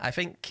 I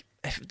think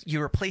if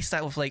you replace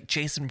that with like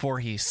Jason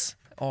Voorhees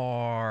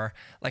or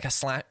like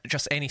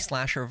just any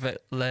slasher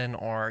villain,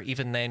 or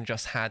even then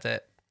just had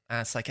it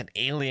as like an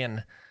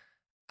alien,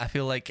 I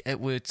feel like it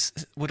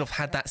would have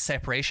had that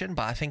separation.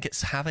 But I think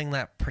it's having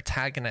that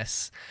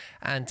protagonist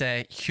and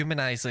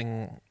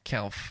humanizing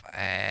kind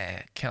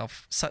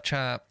of such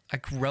a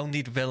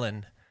grounded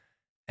villain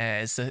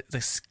is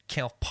this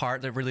kind of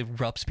part that really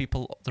rubs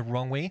people the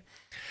wrong way.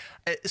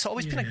 It's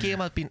always been a game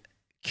I've been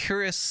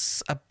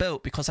curious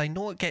about because I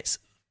know it gets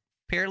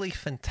fairly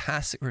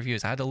fantastic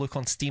reviews. I had a look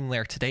on Steam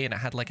there today and it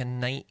had like a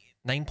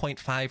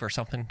 9.5 or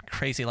something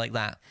crazy like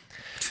that.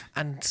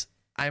 And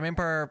I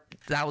remember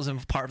that was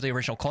part of the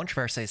original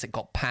controversy, is it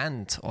got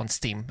banned on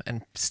Steam,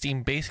 and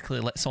Steam basically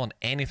lets on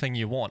anything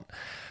you want.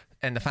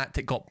 And the fact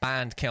it got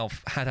banned kind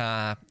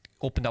of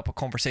opened up a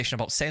conversation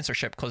about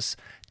censorship, because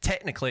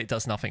technically it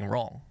does nothing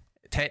wrong.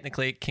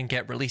 Technically it can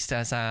get released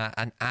as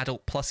an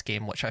adult plus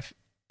game, which I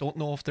don't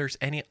know if there's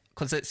any,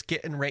 because it's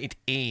getting rated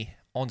A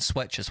on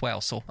Switch as well,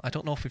 so I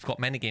don't know if we've got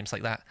many games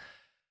like that.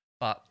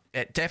 But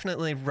it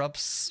definitely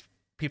rubs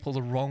people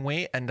the wrong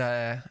way, and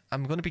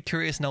I'm going to be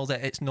curious now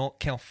that it's not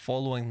kind of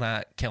following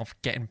that kind of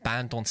getting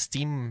banned on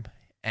Steam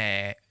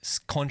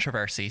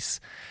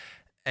controversies,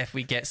 if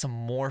we get some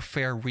more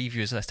fair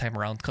reviews this time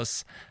around.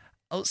 Because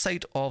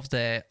outside of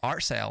the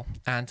art style,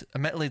 and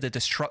admittedly the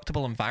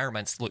destructible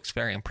environments looks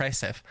very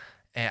impressive,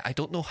 I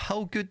don't know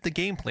how good the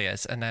gameplay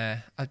is, and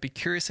I'd be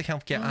curious to kind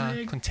of get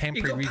a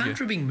contemporary review. It got panned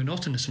for being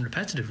monotonous and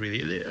repetitive,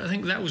 really. I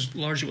think that was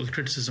largely what the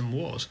criticism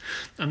was.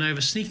 And I have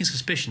a sneaking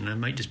suspicion, I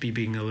might just be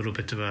being a little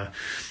bit of a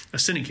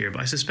cynic here, but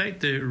I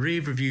suspect the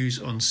rave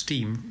reviews on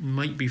Steam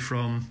might be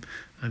from,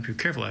 I'll be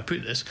careful how I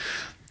put this,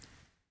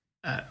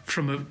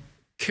 from a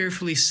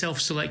carefully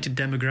self-selected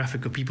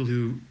demographic of people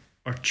who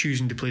are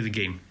choosing to play the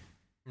game.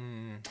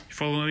 You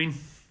follow what I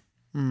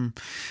mean?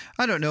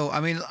 I don't know.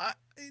 I mean...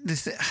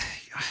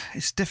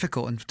 it's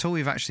difficult until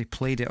we've actually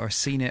played it or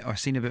seen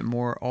a bit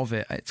more of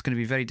it. It's going to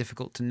be very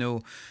difficult to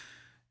know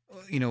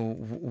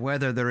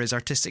whether there is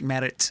artistic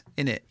merit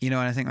in it, and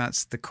I think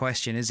that's the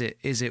question. Is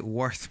it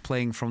worth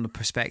playing from the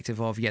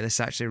perspective of, this is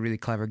actually a really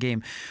clever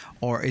game,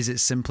 or is it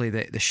simply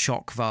that the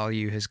shock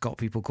value has got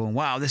people going,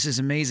 wow, this is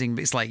amazing?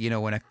 But it's like,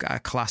 when a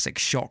classic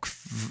shock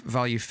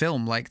value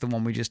film like the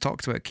one we just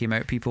talked about came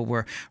out, people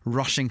were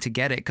rushing to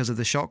get it because of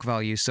the shock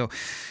value. So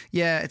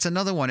yeah, it's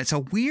another one. It's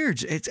a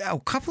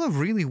couple of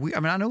really weird. I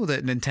mean, I know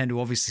that Nintendo,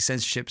 obviously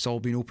censorship's all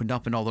been opened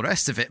up and all the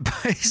rest of it,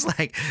 but it's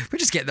like we're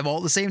just getting them all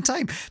at the same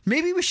time.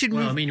 Maybe we should.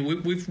 Well, I mean,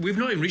 we've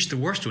not even reached the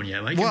worst one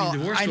yet. Like, well, the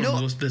worst one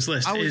on this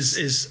list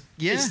is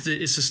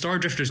the Star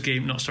Drifters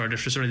game, not Star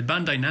Drifters, sorry, the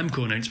Bandai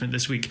Namco announcement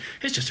this week.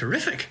 It's just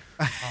horrific.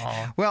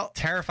 Well,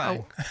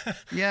 terrifying.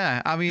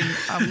 Yeah, I mean,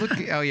 I'm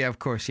looking. Oh yeah, of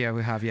course, yeah,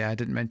 we have. Yeah, I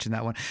didn't mention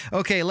that one.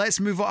 Okay, let's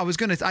move on.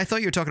 I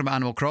thought you were talking about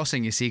Animal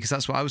Crossing, you see, because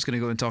that's what I was going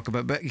to go and talk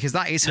about, but because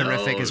that is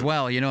horrific as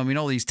well. I mean,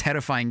 all these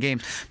terrifying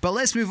games. But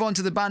let's move on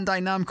to the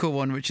Bandai Namco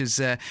one, which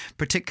is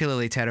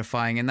particularly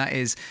terrifying, and that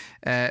is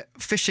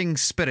Fishing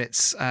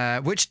Spirits,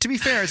 which, to be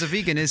fair, as a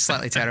vegan, is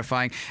slightly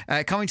terrifying.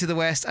 Coming to the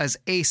West as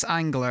Ace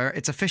Angler.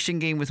 It's a fishing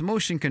game with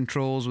motion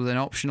controls with an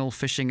optional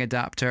fishing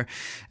adapter.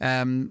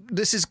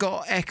 This has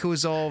got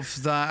echoes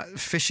of that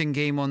fishing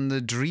game on the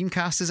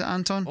Dreamcast, is it,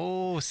 Anton?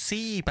 Oh,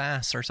 Sea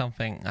Bass or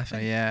something, I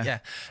think. Yeah.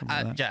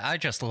 I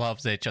just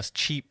loved it. Just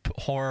cheap,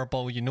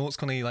 horrible. It's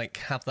going to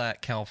have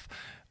that kind of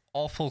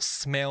awful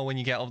smell when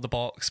you get out of the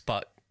box,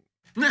 but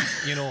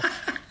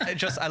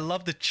I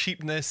love the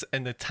cheapness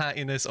and the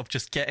tattiness of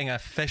just getting a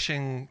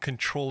fishing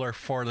controller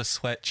for the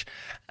Switch.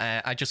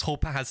 I just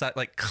hope it has that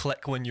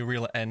click when you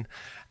reel it in.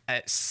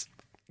 It's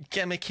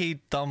gimmicky,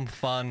 dumb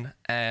fun.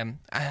 I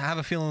have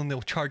a feeling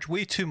they'll charge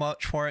way too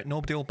much for it.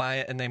 Nobody will buy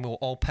it, and then we'll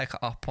all pick it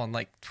up on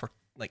for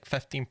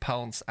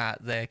 £15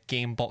 at the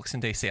game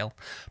Boxing Day sale.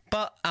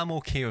 But I'm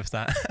okay with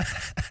that.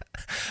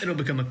 It'll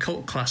become a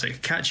cult classic.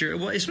 It's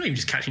not even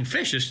just catching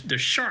fish.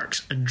 There's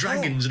sharks and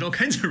dragons and all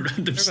kinds of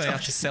random stuff. They're going to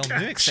have to sell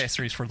new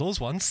accessories for those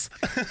ones.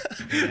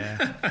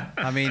 Yeah,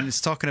 I mean,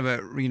 it's talking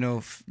about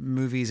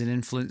movies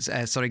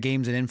and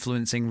games and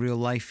influencing real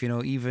life.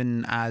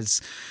 Even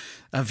as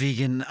a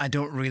vegan, I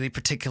don't really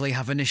particularly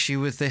have an issue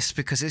with this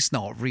because it's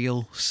not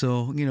real.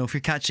 So, if you're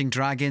catching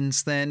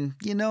dragons, then,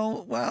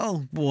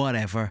 well,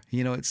 whatever.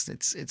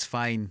 It's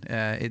fine.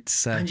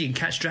 And you can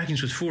catch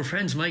dragons with 4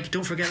 friends, Mike.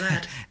 Don't forget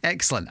that.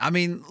 Excellent. I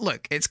mean,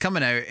 look, it's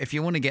coming out. If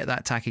you want to get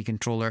that tacky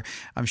controller,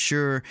 I'm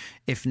sure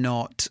if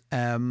not,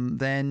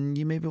 then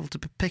you may be able to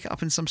pick it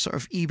up in some sort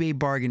of eBay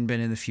bargain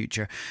bin in the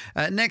future.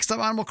 Next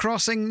up, Animal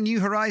Crossing New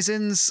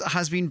Horizons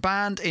has been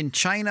banned in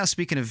China.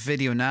 Speaking of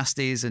video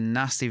nasties and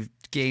nasty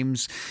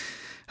games.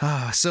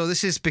 So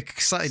this is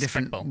slightly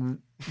different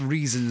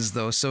reasons,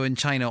 though. So in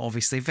China,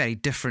 obviously, very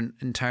different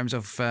in terms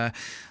of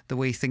the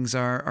way things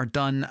are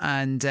done,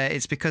 and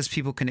it's because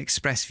people can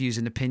express views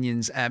and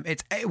opinions.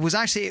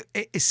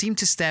 It seemed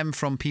to stem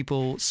from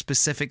people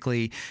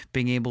specifically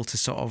being able to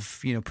sort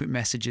of put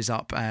messages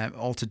up,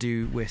 all to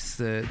do with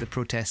the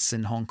protests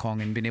in Hong Kong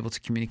and being able to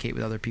communicate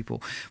with other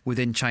people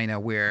within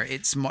China, where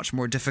it's much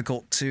more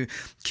difficult to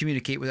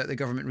communicate without the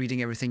government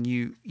reading everything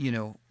you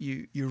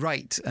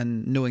write,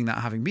 and knowing that,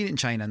 having been in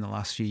China in the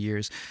last few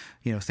years,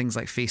 things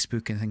like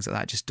Facebook and things like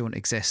that just don't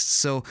exist.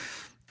 So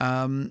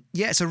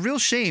it's a real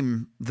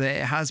shame that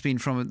it has been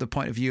from the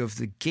point of view of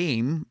the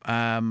game,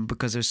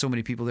 because there's so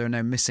many people that are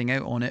now missing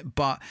out on it,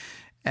 but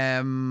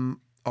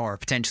or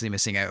potentially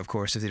missing out, of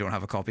course, if they don't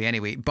have a copy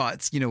anyway,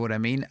 but you know what I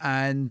mean.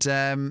 And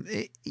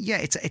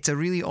it's a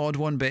really odd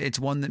one, but it's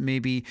one that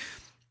maybe,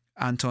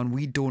 Anton,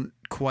 we don't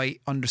quite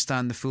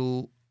understand the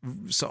full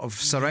sort of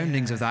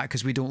surroundings of that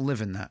because we don't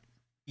live in that.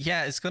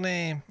 Yeah, it's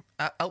gonna.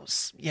 I'll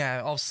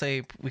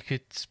say we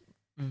could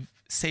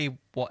say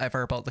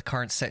whatever about the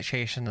current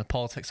situation, the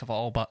politics of it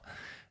all, but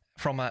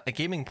from a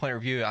gaming point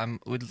of view, I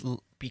would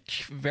be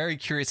very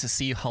curious to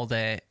see how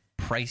the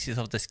prices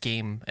of this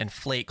game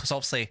inflate, because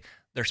obviously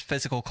there's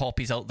physical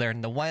copies out there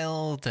in the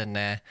wild, and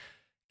kind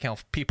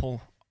of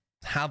people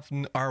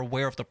are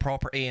aware of the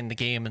property in the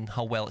game and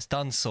how well it's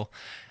done. So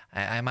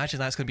I imagine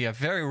that's going to be a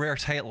very rare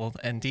title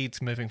indeed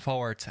moving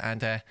forward.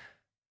 And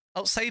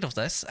outside of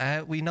this,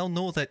 we now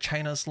know that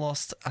China's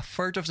lost a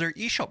third of their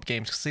eShop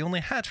games because they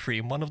only had 3,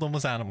 and one of them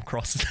was Animal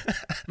Crossing.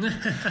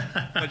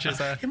 Which is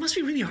it must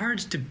be really hard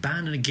to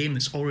ban a game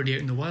that's already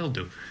out in the wild,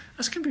 though.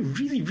 That's going to be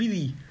really,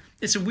 really...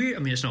 It's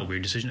not a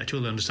weird decision. I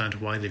totally understand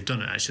why they've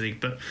done it, actually,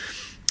 but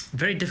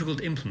very difficult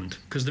to implement,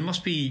 because there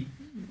must be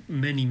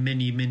many,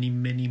 many, many,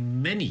 many,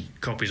 many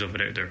copies of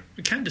it out there.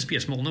 It can't just be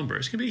a small number.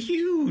 It's going to be a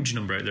huge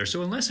number out there.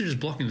 So unless they're just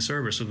blocking the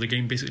server so the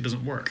game basically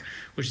doesn't work,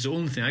 which is the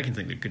only thing I can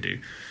think they could do,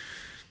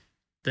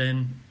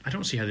 then I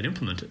don't see how they'd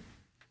implement it.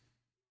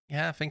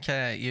 Yeah, I think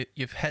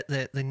you've hit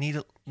the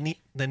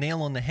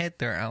nail on the head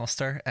there,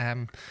 Alistair.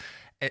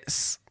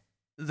 It's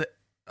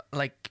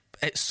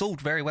it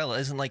sold very well.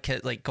 It isn't like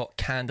it got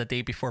canned a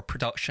day before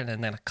production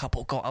and then a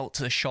couple got out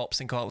to the shops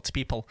and got out to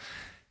people.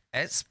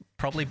 It's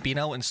probably been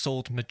out and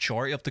sold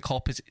majority of the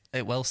copies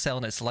it will sell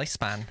in its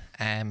lifespan.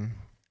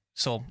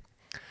 So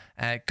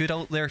good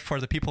out there for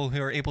the people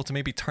who are able to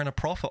maybe turn a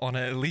profit on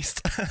it at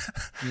least.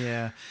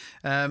 Yeah.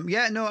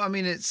 No, I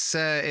mean,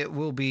 it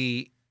will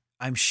be,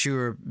 I'm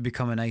sure,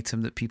 become an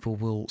item that people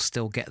will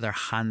still get their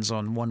hands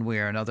on one way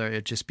or another.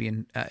 It'd just be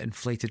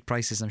inflated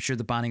prices. I'm sure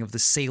the banning of the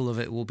sale of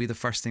it will be the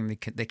first thing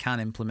they can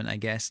implement, I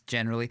guess,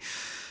 generally.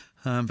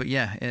 But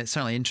yeah, it's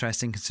certainly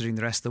interesting considering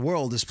the rest of the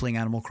world is playing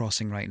Animal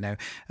Crossing right now.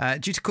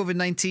 Due to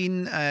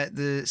COVID-19,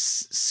 the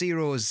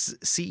Zeros,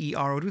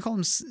 CERO, do we call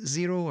them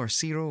Zero or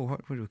Zero?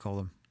 What do we call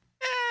them?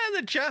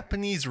 The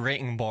Japanese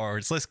rating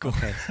boards. Let's go.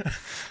 Okay.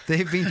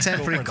 They've been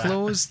temporarily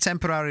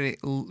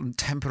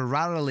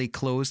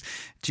closed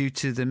due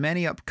to the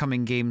many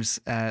upcoming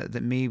games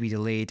that may be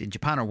delayed in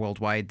Japan or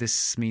worldwide.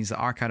 This means that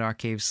Arcade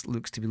Archives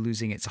looks to be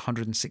losing its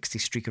 160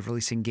 streak of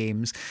releasing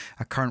games,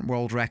 a current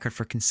world record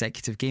for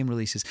consecutive game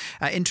releases.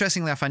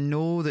 Interestingly enough, I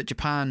know that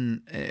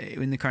Japan,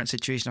 in the current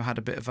situation, have had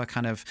a bit of a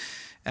kind of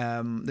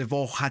they've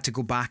all had to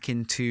go back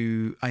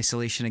into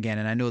isolation again,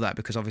 and I know that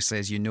because obviously,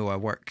 as you know, I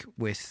work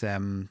with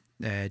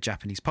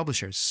Japanese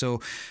publishers.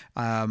 So,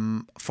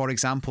 for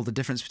example, the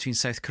difference between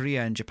South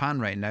Korea and Japan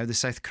right now, the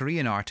South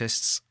Korean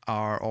artists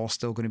are all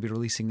still going to be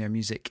releasing their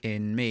music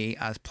in May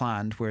as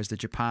planned, whereas the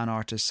Japan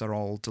artists are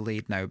all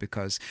delayed now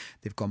because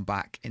they've gone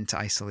back into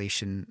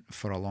isolation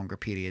for a longer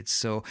period.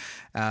 So,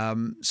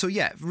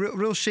 yeah,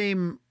 real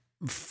shame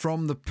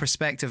from the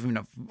perspective. I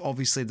mean,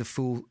 obviously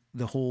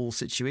the whole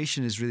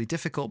situation is really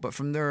difficult, but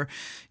from their,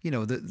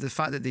 the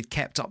fact that they've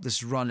kept up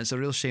this run, it's a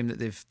real shame that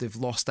they've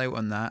lost out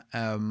on that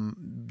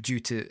due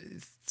to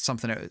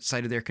something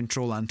outside of their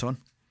control, Anton.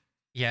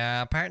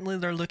 Yeah, apparently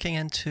they're looking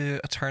into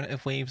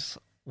alternative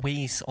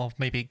ways of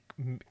maybe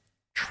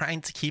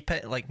trying to keep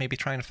it, like maybe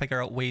trying to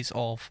figure out ways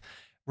of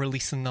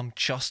releasing them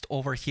just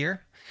over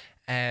here.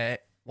 I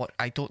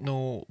don't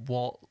know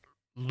what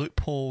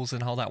loopholes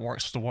and how that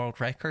works with the world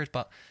record,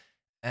 but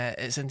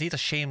it's indeed a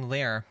shame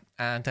there,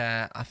 and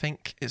I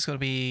think it's going to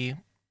be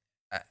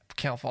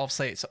kind of,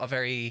 obviously it's a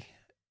very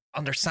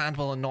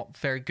understandable and not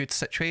very good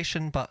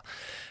situation, but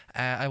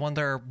I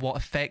wonder what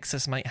effects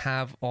this might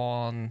have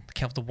on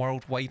kind of the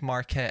worldwide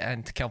market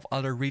and kind of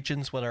other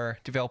regions, whether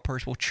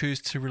developers will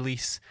choose to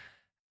release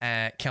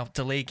kind of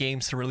delay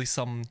games to release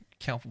them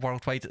kind of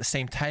worldwide at the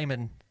same time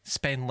and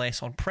spend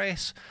less on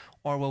press,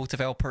 or will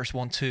developers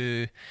want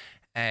to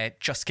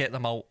just get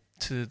them out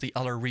to the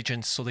other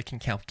regions so they can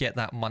kind of get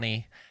that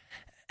money.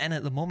 And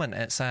at the moment,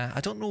 it's I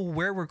don't know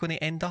where we're going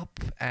to end up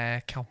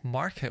kind of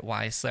market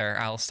wise there,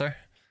 Alistair.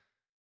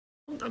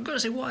 I've got to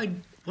say, what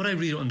I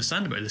really don't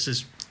understand about this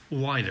is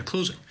why they're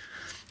closing.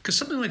 Because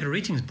something like a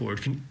ratings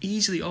board can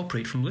easily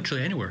operate from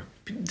literally anywhere.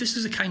 This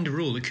is the kind of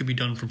role that could be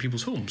done from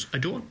people's homes. I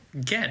don't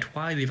get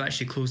why they've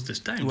actually closed this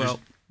down. Well,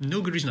 there's no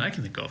good reason I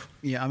can think of.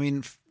 Yeah, I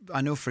mean, I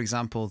know, for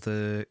example,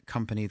 the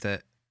company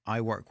that I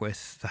work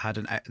with,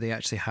 they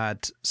actually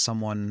had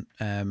someone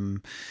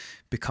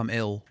become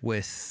ill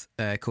with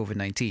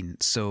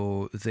COVID-19,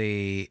 so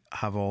they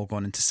have all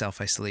gone into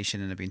self-isolation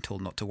and have been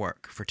told not to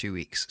work for 2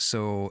 weeks.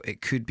 So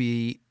it could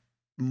be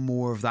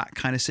more of that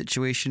kind of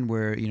situation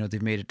where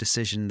they've made a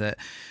decision that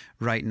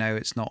right now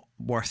it's not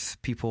worth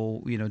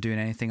people doing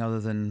anything other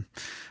than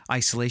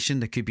isolation.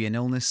 There could be an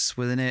illness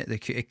within it.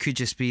 It could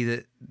just be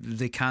that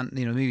they can't,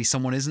 maybe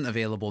someone isn't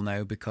available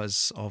now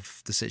because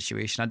of the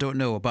situation. I don't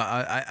know, but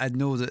I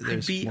know that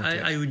there's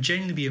I would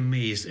genuinely be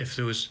amazed if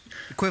there was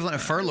equivalent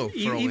of furlough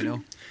for all we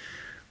know.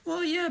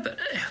 Well, yeah, but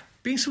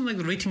being something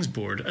like the ratings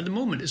board, at the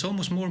moment it's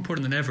almost more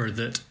important than ever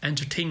that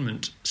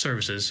entertainment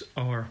services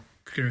are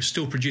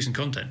still producing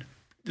content.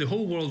 The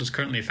whole world is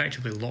currently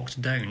effectively locked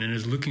down and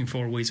is looking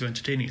for ways of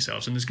entertaining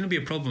itself. And there's going to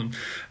be a problem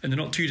in the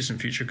not too distant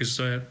future because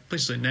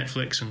places like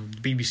Netflix and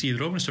BBC,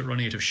 they're all going to start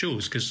running out of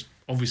shows because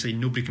obviously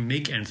nobody can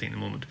make anything at the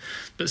moment.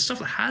 But the stuff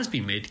that has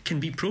been made can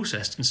be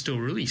processed and still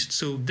released.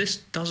 So this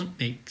doesn't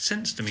make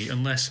sense to me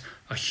unless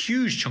a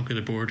huge chunk of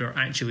the board are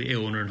actually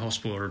ill and are in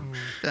hospital or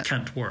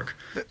can't work.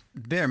 But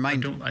bear in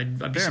mind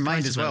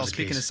as well,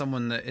 speaking as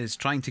someone that is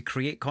trying to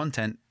create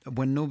content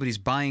when nobody's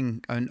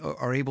buying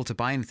or able to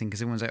buy anything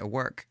because everyone's out of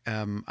work,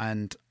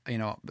 and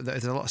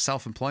there's a lot of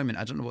self-employment.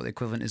 I don't know what the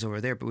equivalent is over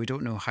there, but we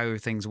don't know how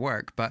things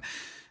work. But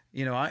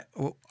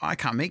I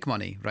can't make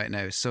money right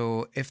now.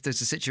 So if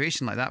there's a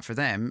situation like that for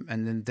them,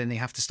 and then they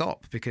have to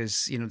stop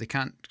because they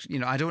can't.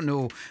 I don't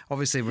know.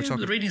 Obviously, we're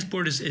talking. The ratings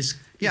board is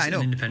I know.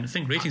 An independent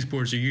thing. Ratings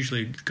boards are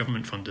usually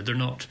government funded. They're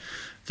not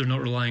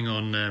relying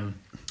on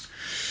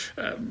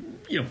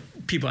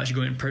people actually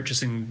going and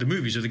purchasing the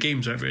movies or the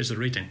games, whatever it is they're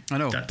rating. I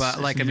know, but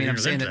I'm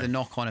saying that the the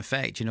knock-on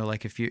effect.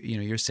 Like if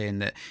you're saying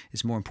that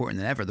it's more important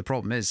than ever. The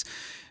problem is.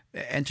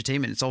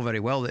 Entertainment, it's all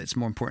very well that it's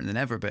more important than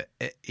ever, but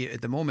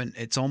at the moment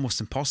it's almost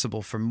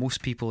impossible for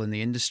most people in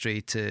the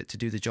industry to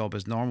do the job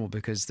as normal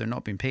because they're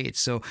not being paid.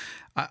 So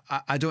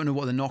I don't know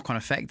what the knock-on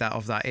effect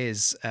of that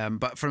is,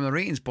 but from a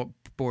ratings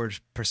board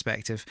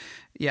perspective,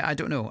 yeah, I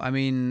don't know. I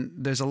mean,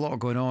 there's a lot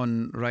going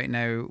on right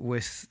now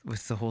with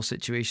the whole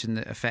situation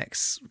that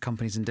affects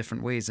companies in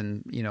different ways,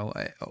 and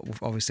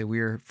obviously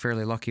we're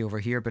fairly lucky over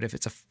here, but if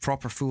it's a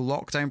proper full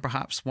lockdown,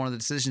 perhaps one of the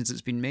decisions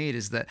that's been made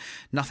is that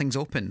nothing's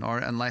open or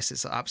unless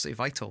it's absolutely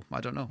vital.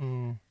 I don't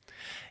know.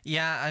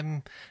 Yeah,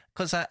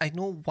 because I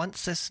know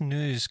once this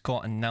news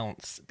got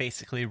announced,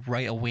 basically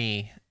right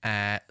away,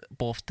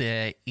 both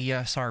the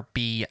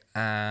ESRB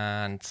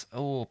and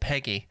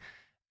Peggy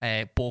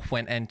both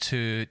went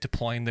into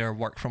deploying their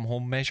work from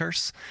home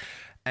measures,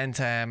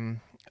 and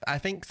I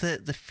think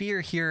that the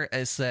fear here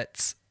is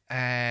that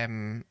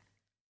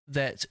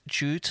that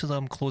due to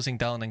them closing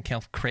down and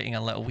kind of creating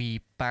a little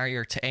wee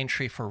barrier to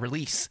entry for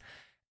release,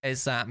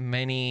 is that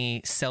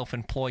many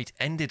self-employed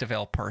indie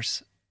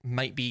developers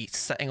might be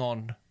sitting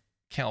on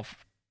kind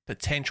of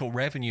potential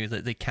revenue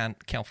that they can't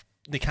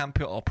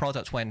put out a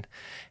product when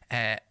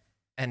in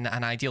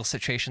an ideal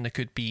situation they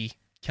could be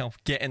kind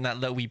of getting that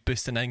little wee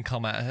boost in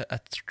income at a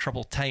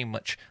troubled time,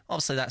 which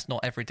obviously that's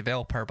not every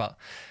developer, but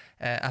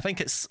I think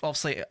it's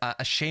obviously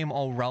a shame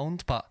all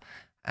round, but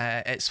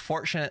it's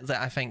fortunate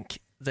that I think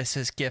this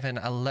has given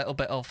a little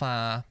bit of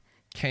a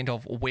kind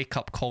of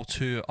wake-up call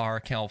to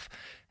our kind of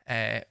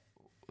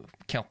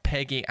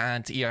Peggy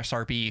and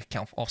ESRB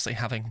kind of obviously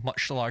having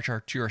much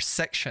larger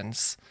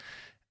jurisdictions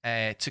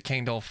to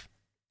kind of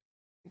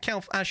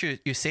as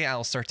you say,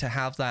 Alistair, to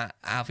have that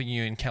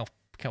avenue and kind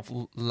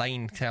of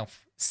line kind of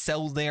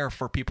still there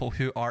for people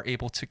who are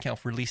able to kind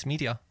of release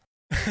media.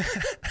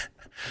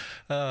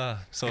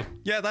 So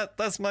yeah,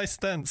 that's my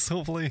stance.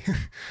 Hopefully,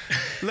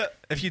 look,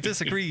 if you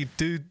disagree,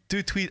 do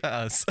tweet at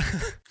us.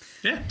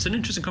 Yeah, it's an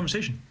interesting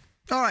conversation.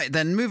 All right,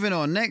 then moving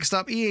on. Next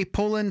up, EA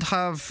Poland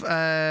have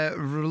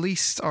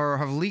released or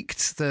have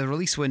leaked the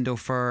release window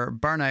for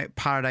Burnout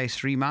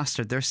Paradise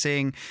Remastered. They're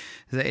saying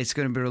that it's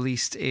going to be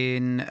released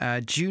in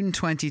June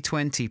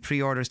 2020.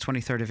 Pre-orders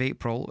 23rd of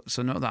April,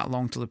 so not that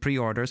long till the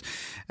pre-orders.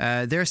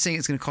 They're saying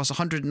it's going to cost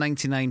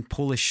 199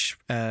 Polish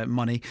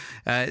money,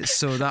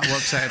 so that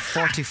works out at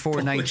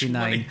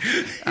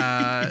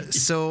 44.99.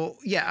 So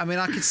yeah, I mean,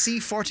 I could see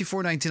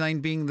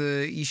 44.99 being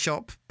the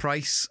eShop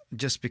price,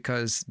 just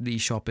because the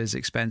eShop is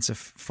expensive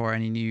for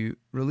any new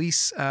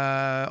release.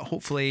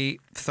 Hopefully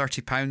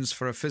 £30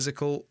 for a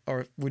physical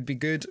would be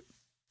good,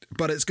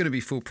 but it's going to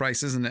be full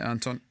price, isn't it,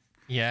 Anton?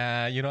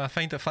 Yeah, I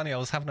find it funny. I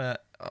was having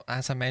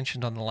as I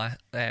mentioned on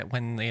the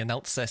when they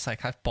announced this,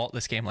 like I've bought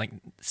this game like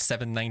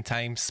 7-9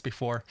 times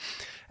before,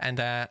 and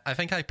I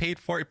think I paid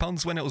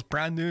 £40 when it was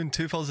brand new in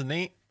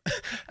 2008,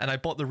 and I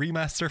bought the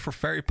remaster for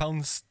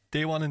 £30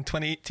 day one in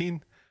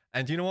 2018.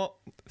 And you know what?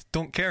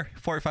 Don't care.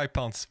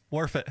 £45.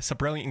 Worth it. It's a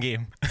brilliant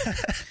game.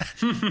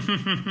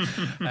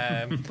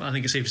 I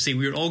think it's safe to say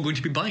we're all going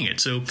to be buying it.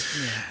 So,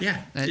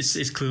 yeah,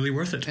 it's clearly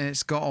worth it.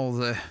 It's got all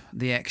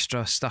the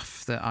extra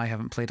stuff that I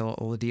haven't played,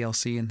 all the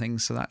DLC and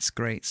things, so that's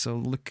great. So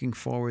looking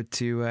forward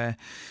to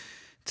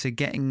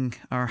getting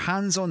our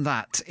hands on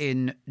that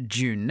in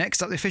June.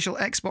 Next up, the official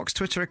Xbox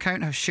Twitter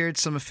account have shared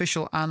some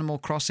official Animal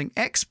Crossing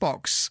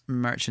Xbox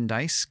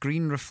merchandise,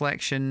 Green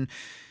Reflection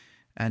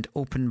and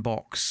Open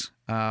Box.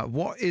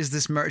 What is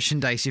this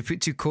merchandise? You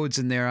put two codes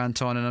in there,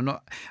 Anton, and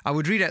I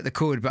would read out the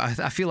code, but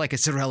I feel like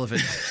it's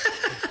irrelevant.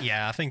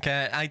 Yeah, I think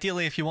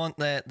ideally if you want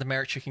the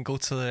merch, you can go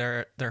to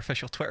their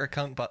official Twitter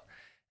account, but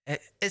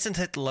isn't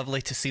it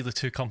lovely to see the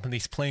two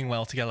companies playing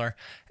well together?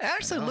 It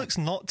actually looks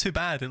not too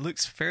bad. It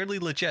looks fairly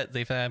legit.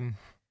 They've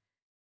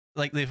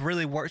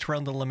really worked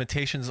around the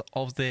limitations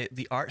of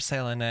the art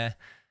style, and I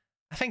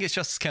think it's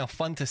just kind of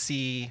fun to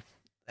see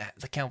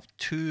the kind of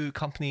two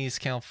companies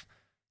kind of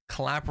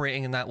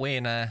collaborating in that way.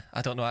 And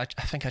I don't know, I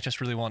think I just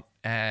really want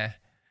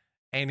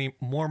any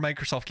more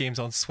Microsoft games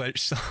on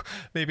Switch, so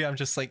maybe I'm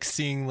just like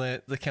seeing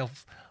the kind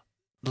of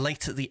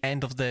light at the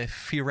end of the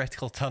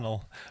theoretical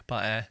tunnel,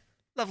 but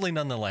lovely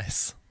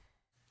nonetheless.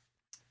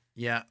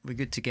 Yeah, we're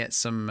good to get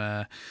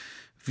some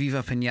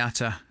Viva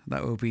Pinata.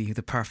 That will be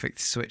the perfect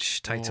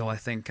Switch title. I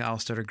think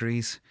Alistair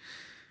agrees.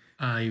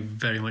 I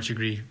very much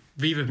agree.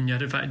 Viva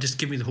Pinata, in fact, just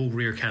give me the whole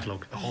Rare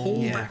catalogue. The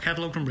whole back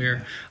catalogue from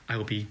Rare. I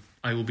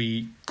will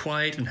be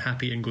quiet and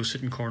happy and go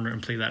sit in corner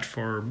and play that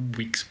for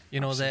weeks.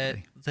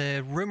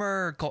 The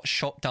rumour got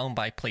shot down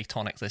by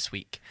Playtonic this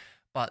week,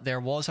 but there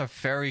was a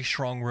very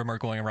strong rumour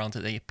going around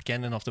at the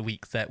beginning of the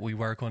week that we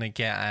were going to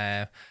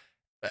get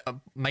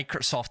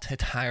Microsoft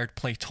had hired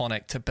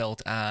Playtonic to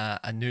build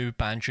a new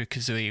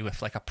Banjo-Kazooie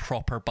with like a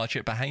proper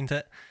budget behind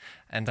it.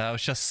 And I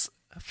was just,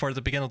 for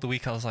the beginning of the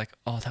week, I was like,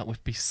 oh, that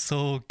would be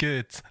so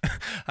good.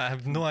 I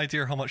have no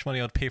idea how much money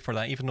I'd pay for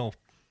that, even though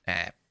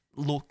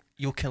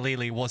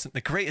Yooka-Laylee wasn't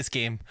the greatest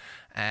game.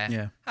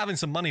 Having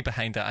some money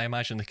behind it, I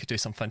imagine they could do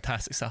some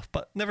fantastic stuff.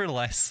 But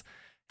nevertheless,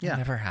 it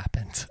never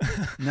happened.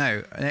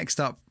 Now,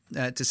 next up,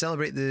 to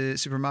celebrate the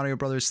Super Mario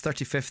Brothers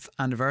 35th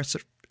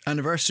anniversary,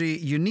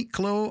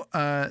 Uniqlo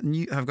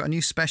have got a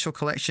new special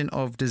collection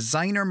of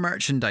designer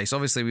merchandise.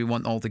 Obviously, we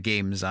want all the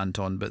games,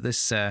 Anton, but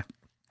this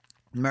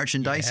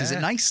merchandise, is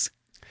it nice?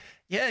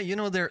 Yeah,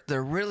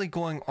 they're really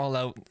going all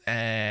out.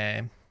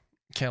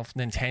 Kind of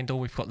Nintendo,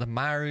 we've got the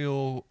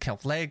Mario, kind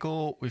of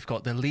Lego, we've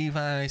got the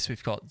Levi's,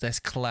 we've got this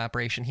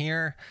collaboration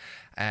here,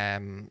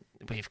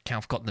 we've kind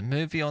of got the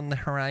movie on the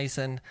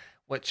horizon,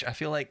 which I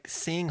feel like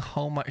seeing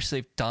how much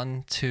they've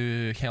done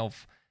to kind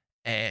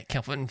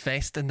of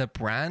invest in the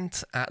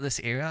brand at this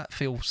era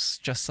feels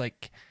just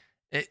like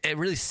it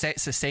really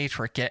sets the stage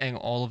for getting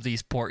all of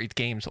these ported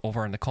games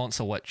over on the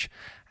console, which,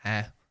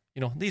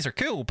 these are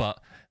cool,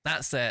 but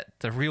that's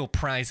the real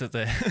prize at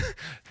the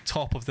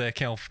top of the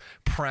kind of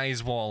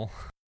prize wall.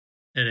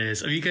 It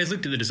is. Have you guys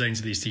looked at the designs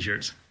of these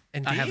t-shirts?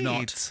 Indeed. I have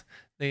not.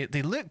 They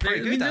look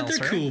pretty good.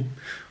 They're cool.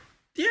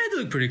 Yeah, they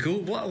look pretty cool.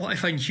 What I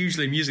find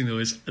hugely amusing though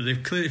is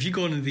if you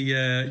go on the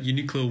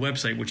Uniqlo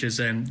website, which is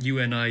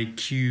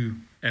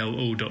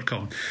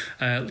uniqlo.com,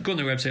 go on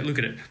their website, look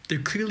at it.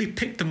 They've clearly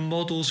picked the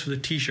models for the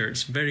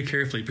t-shirts very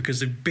carefully because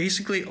they're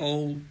basically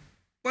all.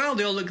 Well,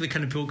 they all look like the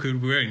kind of people who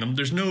are wearing them.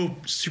 There's no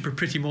super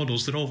pretty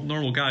models. They're all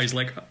normal guys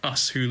like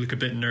us who look a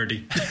bit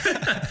nerdy.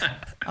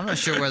 I'm not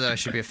sure whether I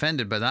should be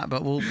offended by that,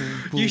 but we'll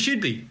You should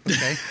be.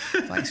 Okay,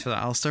 thanks for that,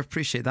 Alistair.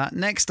 Appreciate that.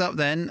 Next up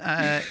then,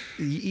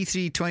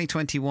 E3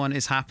 2021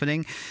 is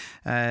happening.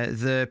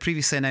 The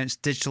previously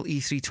announced digital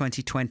E3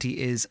 2020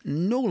 is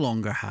no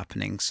longer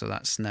happening, so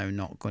that's now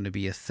not going to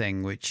be a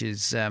thing, which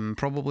is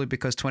probably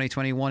because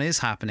 2021 is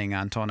happening,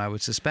 Anton, I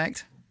would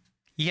suspect.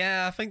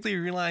 Yeah, I think they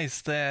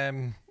realised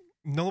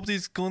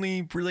nobody's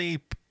going to really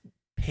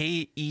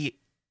pay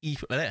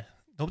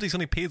nobody's going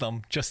to pay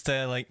them just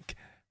to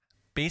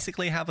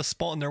basically have a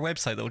spot on their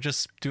website. They'll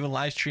just do a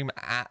live stream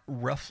at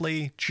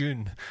roughly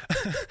June.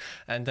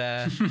 And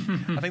I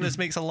think this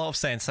makes a lot of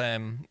sense.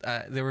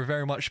 They were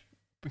very much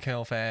kind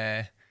of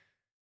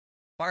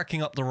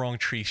barking up the wrong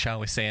tree,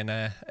 shall we say. And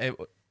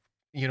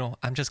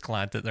I'm just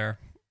glad that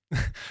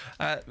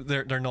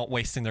they're not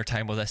wasting their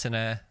time with this. And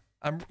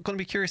I'm going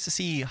to be curious to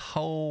see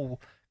how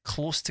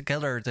close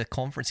together the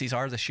conferences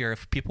are this year,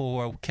 if people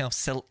will kind of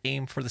still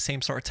aim for the same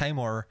sort of time,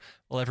 or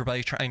will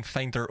everybody try and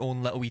find their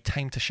own little wee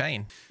time to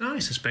shine? I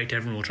suspect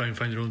everyone will try and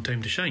find their own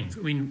time to shine.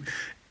 I mean,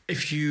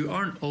 if you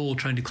aren't all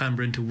trying to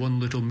clamber into one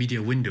little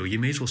media window, you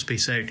may as well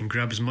space out and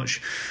grab as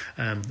much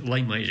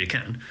limelight as you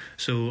can.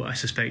 So I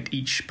suspect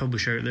each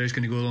publisher out there is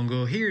going to go along and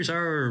go, here's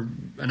our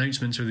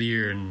announcements of the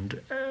year, and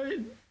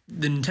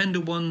the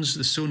Nintendo ones,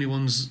 the Sony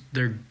ones,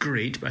 they're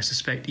great, but I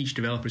suspect each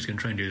developer is going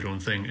to try and do their own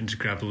thing and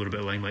just grab a little bit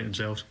of limelight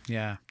themselves.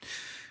 Yeah,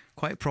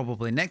 quite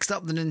probably. Next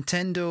up, the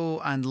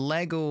Nintendo and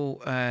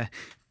Lego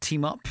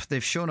team up.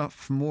 They've shown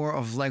off more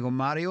of Lego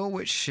Mario,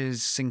 which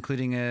is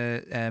including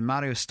a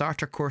Mario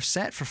Starter Course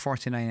set for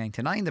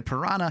 $49.99, the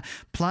Piranha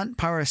Plant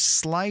Power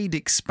Slide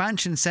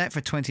expansion set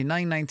for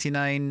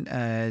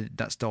 $29.99,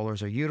 that's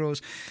dollars or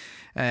euros,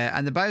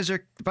 and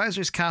the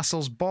Bowser's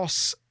Castle's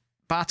Boss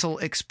Battle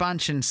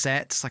expansion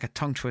set, it's like a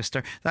tongue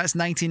twister, that's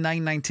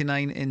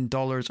 $99.99 in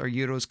dollars or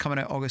euros, coming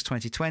out August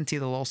 2020.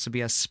 There'll also be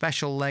a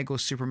special Lego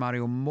Super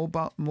Mario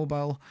mobile with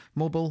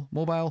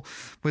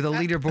a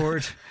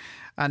leaderboard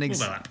and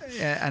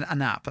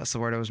an app, that's the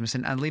word I was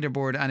missing, and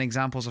leaderboard and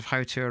examples of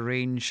how to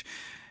arrange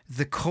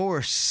the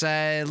course.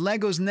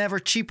 Lego's never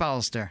cheap,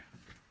 Alistair.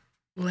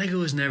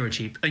 Lego is never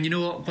cheap. And you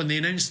know what? When they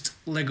announced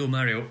Lego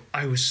Mario,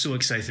 I was so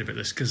excited about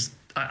this because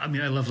I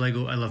love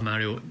Lego, I love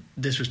Mario.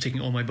 This was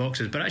ticking all my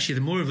boxes. But actually,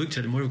 the more I've looked at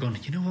it, the more I've gone,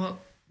 you know what?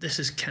 This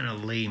is kind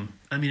of lame.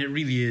 I mean, it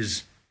really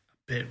is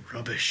a bit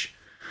rubbish.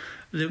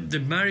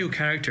 The Mario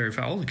character, in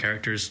fact, all the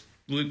characters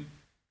look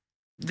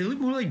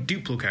more like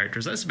Duplo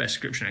characters. That's the best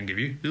description I can give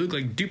you. They look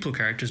like Duplo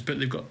characters, but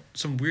they've got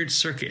some weird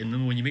circuit in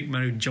them. When you make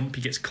Mario jump,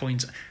 he gets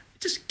coins.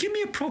 Just give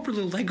me a proper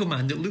little Lego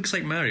man that looks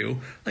like Mario,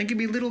 and give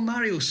me little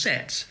Mario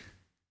sets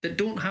that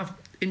don't have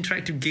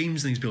interactive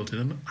games things built in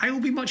them. I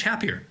will be much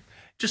happier.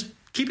 Just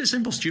keep it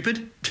simple,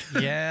 stupid.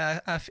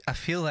 Yeah, I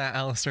feel that,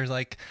 Alistair.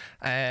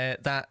 I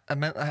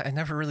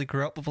never really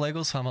grew up with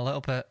Lego, so I'm a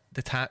little bit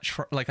detached.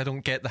 I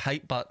don't get the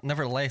hype, but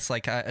nevertheless,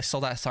 I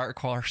saw that starter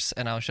course,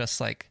 and I was just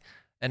like,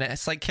 and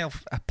it's like kind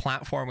of a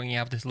platform when you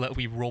have this little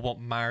wee robot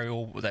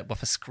Mario with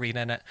a screen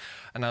in it,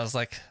 and I was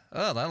like,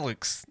 oh, that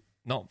looks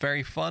not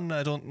very fun.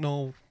 I don't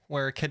know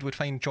where a kid would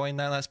find joy in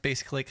that. That's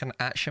basically like an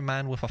action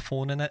man with a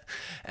phone in it.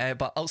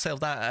 But outside of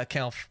that,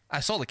 I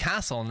saw the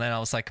castle, and then I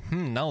was like,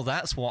 no,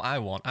 that's what I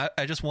want.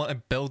 I just want to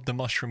build the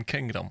Mushroom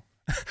Kingdom.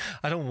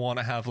 I don't want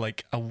to have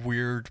a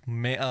weird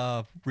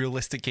meta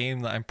realistic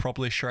game that I'm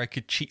probably sure I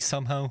could cheat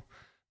somehow.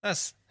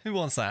 Who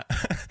wants that?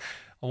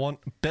 I want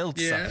build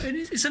stuff. Yeah,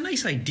 it's a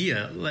nice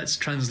idea. Let's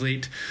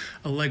translate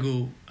a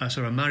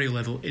Mario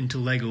level into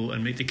Lego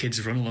and make the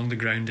kids run along the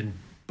ground and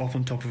bop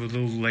on top of a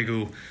little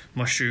Lego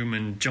mushroom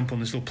and jump on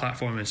this little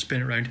platform and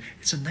spin it around.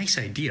 It's a nice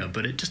idea,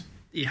 but it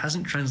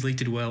hasn't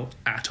translated well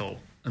at all.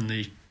 And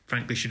they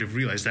frankly should have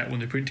realised that when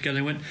they put it together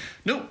and went,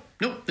 nope,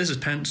 this is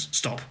pants,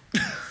 stop.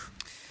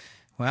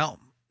 Well,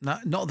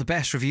 not the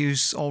best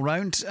reviews all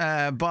round,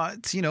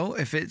 but,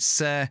 if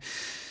it's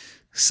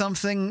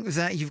something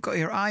that you've got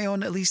your eye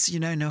on, at least you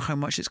now know how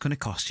much it's going to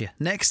cost you.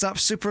 Next up,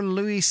 Super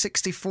Louie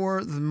 64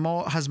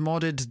 has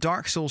modded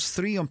Dark Souls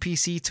 3 on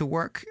PC to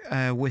work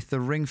with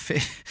the Ring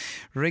Fit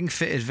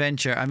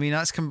Adventure. I mean,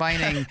 that's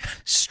combining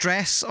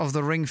stress of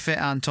the Ring Fit,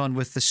 Anton,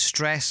 with the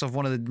stress of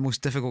one of the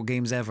most difficult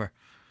games ever.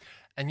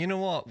 And you know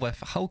what?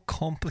 With how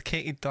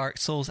complicated Dark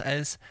Souls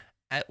is,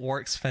 it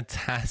works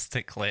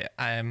fantastically.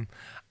 I'm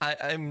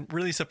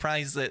really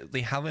surprised that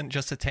they haven't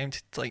just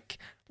attempted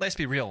let's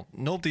be real,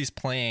 nobody's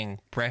playing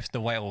Breath of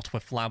the Wild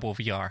with Labo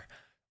VR.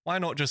 why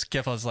not just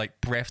give us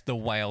like Breath of the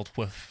Wild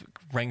with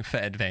Ring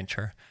Fit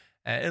Adventure?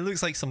 It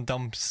looks like some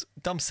dumb,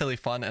 silly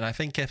fun, and I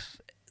think if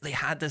they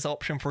had this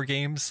option for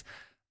games,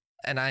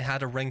 and I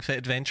had a Ring Fit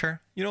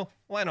Adventure,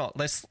 why not?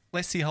 Let's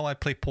see how I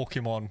play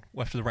Pokemon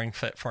with the Ring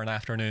Fit for an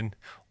afternoon,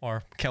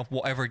 or kind of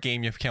whatever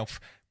game you've kind of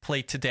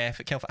played to death.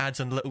 It kind of adds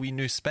a little wee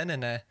new spin,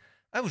 and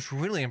I was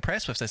really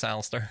impressed with this,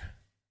 Alistair.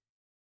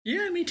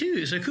 Yeah, me too.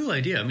 It's a cool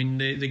idea. I mean,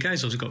 the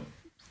guy's also got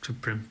some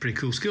pretty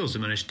cool skills to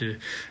manage to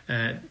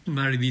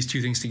marry these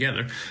two things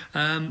together.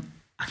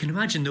 I can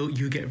imagine, though,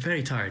 you get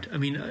very tired. I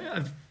mean,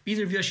 have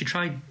either of you actually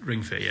tried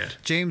Ring Fit yet?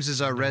 James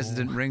is our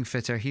resident Ring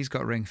Fitter. He's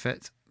got Ring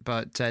Fit,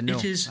 but no.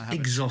 It is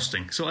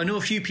exhausting. So I know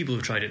a few people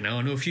have tried it now.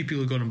 I know a few people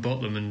have gone and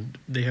bought them, and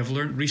they have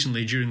learnt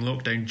recently during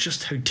lockdown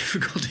just how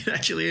difficult it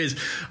actually is.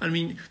 I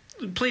mean,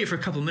 play it for a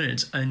couple of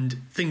minutes and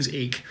things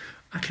ache.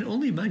 I can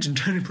only imagine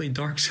trying to play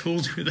Dark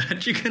Souls with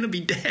that. You're going to be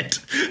dead.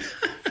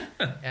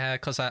 Yeah,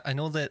 because I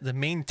know that the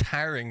main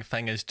tiring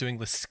thing is doing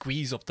the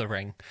squeeze of the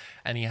ring,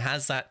 and he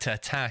has that to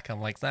attack.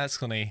 I'm like,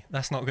 that's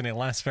not going to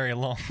last very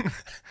long.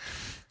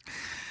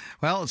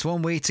 Well, it's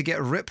one way to get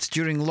ripped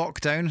during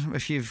lockdown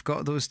if you've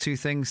got those two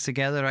things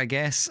together, I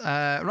guess.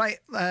 Right,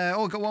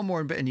 I've got one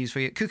more bit of news for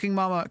you. Cooking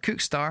Mama,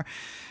 Cookstar,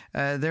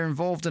 they're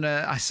involved in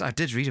I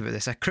did read about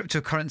this, a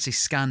cryptocurrency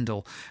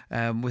scandal,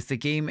 with the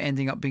game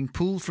ending up being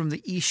pulled from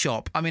the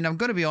eShop. I mean, I'm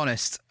going to be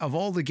honest, of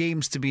all the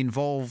games to be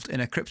involved in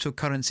a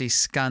cryptocurrency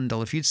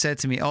scandal, if you'd said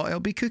to me, oh, it'll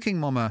be Cooking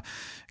Mama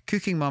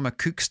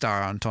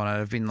Cookstar, Anton, I'd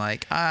have been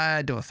like,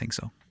 I don't think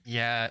so.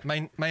 Yeah,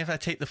 mind if I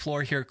take the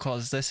floor here,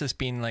 because this has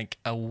been like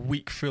a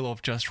week full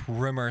of just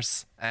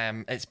rumours.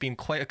 It's been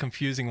quite a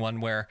confusing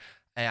one where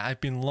I've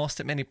been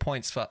lost at many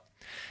points, but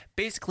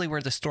basically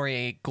where the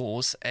story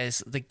goes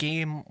is the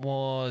game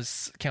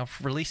was kind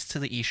of released to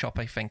the eShop,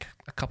 I think,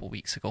 a couple of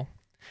weeks ago,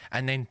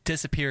 and then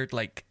disappeared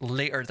like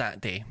later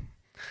that day.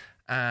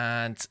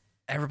 And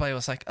everybody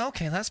was like,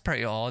 okay, that's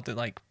pretty odd.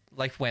 Like,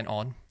 life went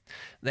on.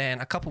 Then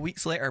a couple of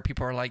weeks later,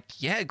 people are like,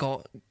 yeah,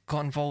 got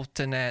involved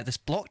in this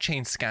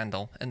blockchain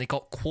scandal, and they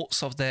got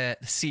quotes of the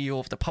CEO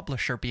of the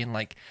publisher being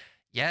like,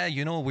 yeah,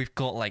 we've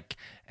got like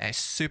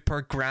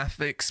super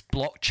graphics,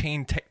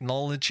 blockchain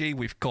technology,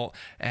 we've got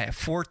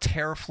 4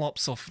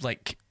 teraflops of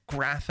like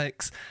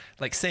graphics,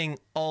 like saying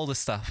all the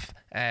stuff,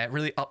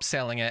 really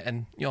upselling it.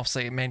 And you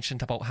obviously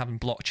mentioned about having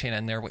blockchain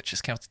in there, which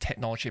is kind of the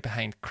technology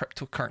behind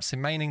cryptocurrency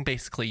mining,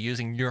 basically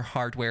using your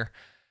hardware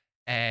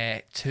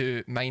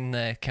to mine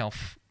the kind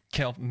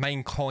of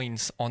mine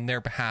coins on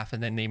their behalf,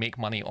 and then they make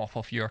money off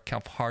of your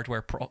kind of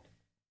hardware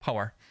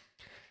power.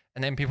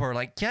 And then people are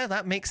like, yeah,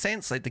 that makes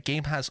sense. Like, the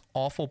game has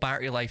awful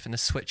battery life and the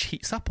Switch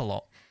heats up a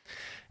lot.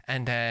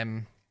 And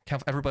kind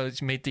of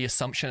everybody's made the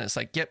assumption it's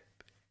like, yep,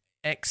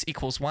 X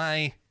equals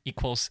Y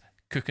equals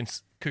Cooking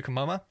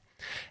Mama.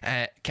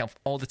 Kind of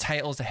all the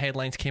titles, the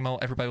headlines came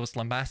out, everybody was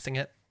lambasting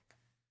it.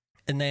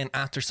 And then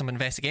after some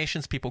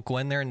investigations, people go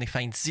in there and they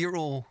find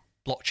 0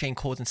 blockchain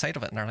code inside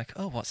of it, and they're like,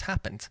 oh, what's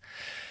happened?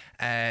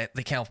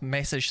 They kind of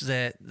message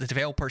the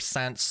developer's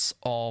stance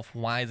of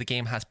why the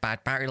game has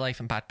bad battery life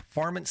and bad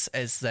performance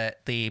is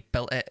that they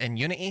built it in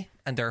Unity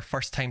and they're a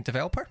first-time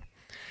developer.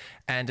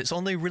 And it's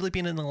only really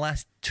been in the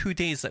last 2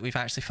 days that we've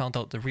actually found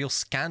out the real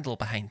scandal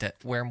behind it,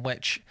 where in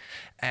which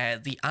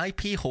the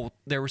IP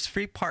there was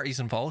 3 parties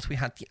involved. We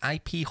had the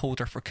IP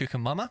holder for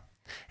Cooking Mama,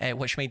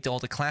 which made all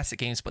the classic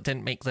games but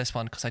didn't make this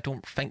one because I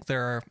don't think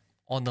they're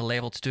on the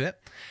level to do it.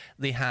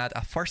 They had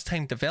a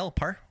first-time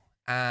developer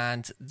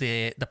and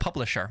the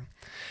publisher.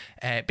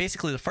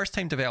 Basically, the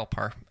first-time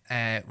developer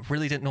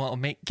really didn't know how to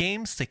make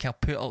games. They kind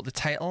of put out the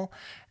title.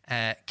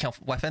 Kind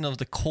of within of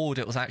the code,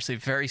 it was actually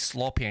very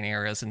sloppy in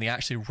areas, and they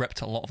actually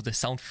ripped a lot of the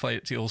sound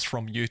files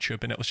from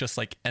YouTube, and it was just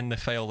like in the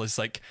file is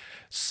like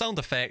sound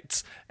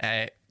effects,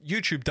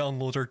 YouTube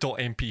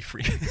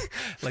downloader.mp3,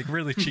 like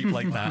really cheap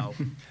like that.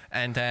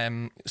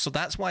 And so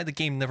that's why the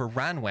game never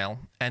ran well.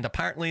 And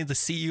apparently the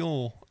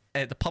CEO,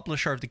 the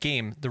publisher of the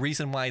game, the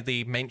reason why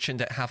they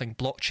mentioned it having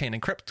blockchain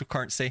and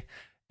cryptocurrency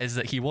is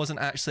that he wasn't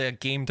actually a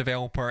game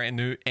developer and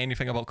knew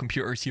anything about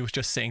computers. He was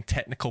just saying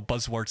technical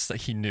buzzwords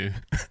that he knew.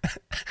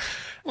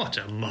 What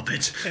a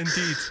muppet.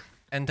 Indeed.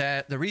 And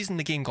the reason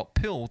the game got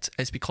pulled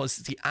is because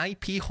the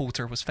IP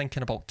holder was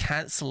thinking about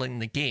cancelling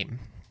the game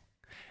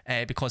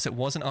because it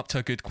wasn't up to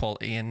a good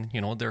quality and,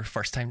 their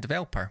first-time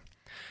developer.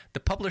 The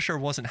publisher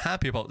wasn't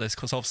happy about this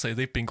because obviously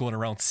they've been going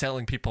around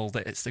selling people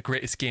that it's the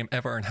greatest game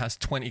ever and has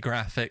 20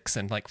 graphics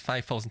and like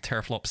 5,000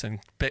 teraflops and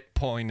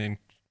Bitcoin and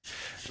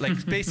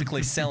like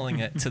basically selling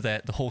it to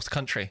the host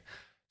country.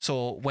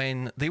 So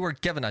when they were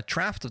given a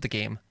draft of the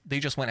game, they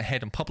just went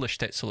ahead and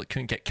published it so it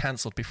couldn't get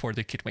cancelled before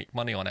they could make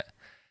money on it.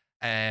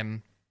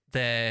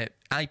 The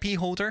IP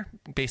holder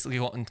basically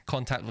got in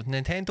contact with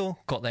Nintendo,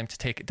 got them to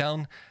take it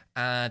down,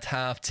 and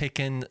have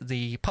taken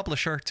the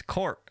publisher to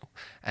court.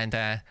 And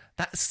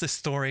that's the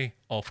story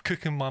of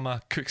Cooking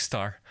Mama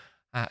Cookstar.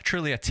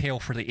 Truly a tale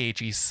for the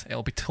ages.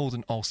 It'll be told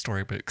in all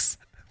storybooks.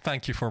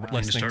 Thank you for listening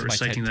to my TED Talk. I'm going to start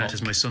reciting that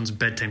as my son's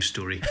bedtime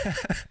story.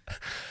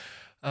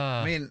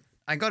 I mean,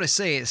 I got to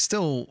say, it's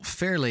still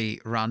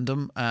fairly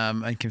random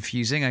and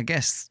confusing. I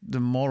guess the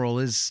moral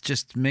is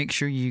just make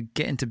sure you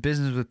get into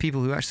business with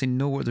people who actually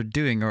know what they're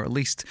doing, or at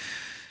least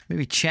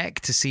maybe check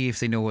to see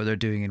if they know what they're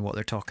doing and what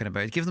they're talking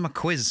about. Give them a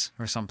quiz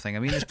or something. I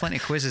mean, there's plenty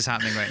of quizzes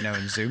happening right now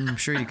in Zoom. I'm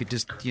sure you could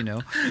just,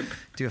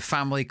 do a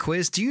family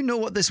quiz. Do you know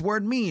what this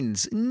word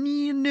means?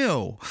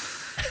 No.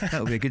 That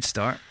would be a good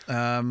start.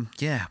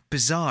 Yeah,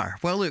 bizarre.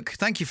 Well, look,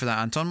 thank you for that,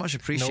 Anton. Much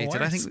appreciated.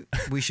 No I think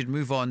we should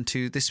move on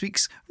to this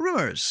week's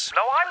rumours.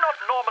 Now, I'm not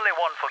normally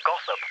one for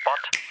gossip,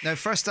 but Now,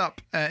 first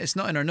up, it's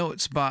not in our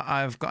notes, but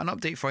I've got an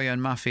update for you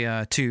on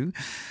Mafia 2.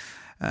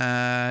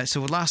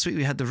 So last week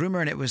we had the rumour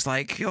and it was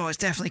like, it's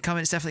definitely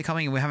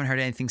coming, and we haven't heard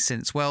anything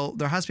since. Well,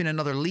 there has been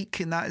another leak,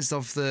 and that is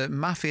of the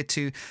Mafia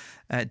 2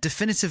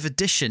 Definitive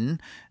Edition.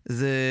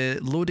 The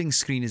loading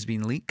screen has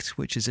been leaked,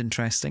 which is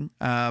interesting.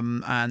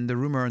 And the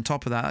rumour on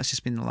top of that, that's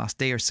just been the last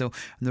day or so,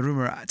 and the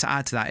rumour to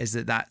add to that is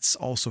that that's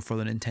also for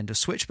the Nintendo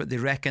Switch, but they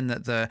reckon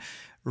that the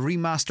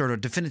remastered or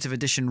definitive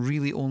edition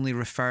really only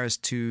refers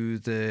to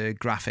the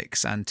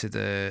graphics and to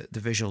the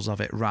visuals of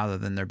it, rather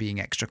than there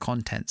being extra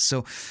content.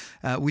 So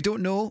we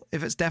don't know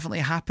if it's definitely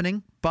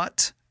happening,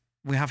 but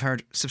we have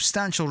heard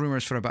substantial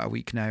rumours for about a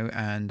week now,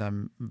 and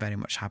I'm very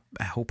much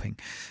hoping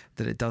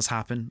that it does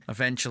happen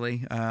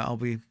eventually. I'll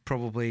be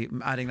probably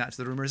adding that to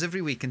the rumours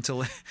every week until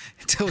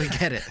we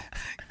get it,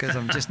 because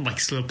I'm just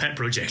Mike's little pet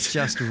project.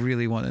 just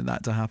really wanted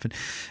that to happen.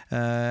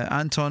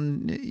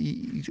 Anton,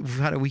 we've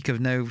had a week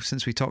of now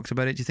since we talked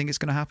about it. Do you think it's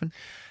going to happen?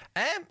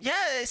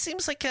 Yeah, it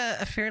seems like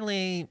a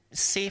fairly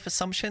safe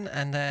assumption,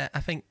 and I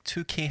think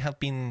 2K have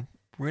been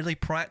really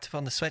proactive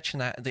on the Switch,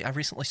 and I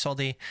recently saw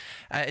it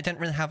didn't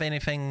really have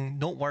anything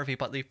noteworthy,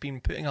 but they've been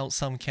putting out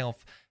some kind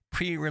of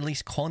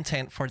pre-release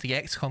content for the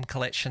XCOM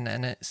collection,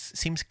 and it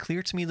seems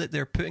clear to me that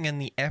they're putting in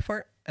the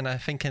effort. And I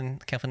think in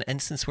kind of an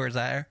instance where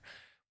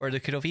they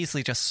could have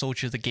easily just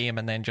sold you the game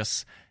and then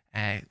just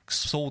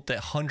sold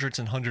the hundreds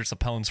and hundreds of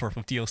pounds worth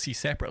of DLC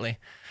separately.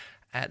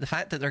 The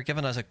fact that they're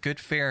giving us a good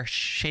fair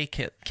shake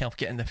at kind of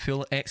getting the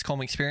full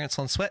XCOM experience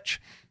on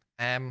Switch,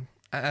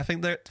 I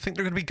think they're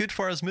going to be good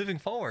for us moving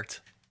forward.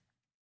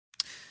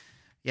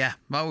 Yeah,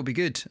 that would be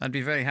good. I'd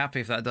be very happy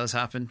if that does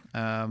happen,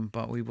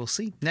 but we will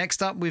see.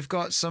 Next up, we've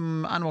got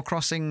some Animal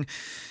Crossing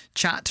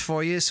chat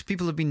for you. So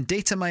people have been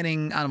data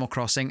mining Animal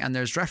Crossing, and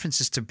there's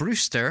references to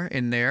Brewster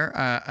in there,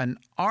 an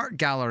art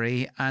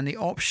gallery, and the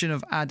option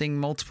of adding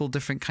multiple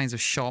different kinds of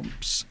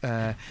shops,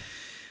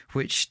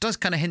 which does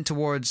kind of hint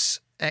towards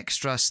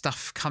extra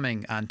stuff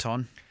coming,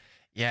 Anton.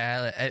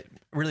 Yeah, it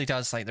really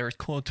does. Like, there's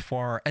code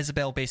for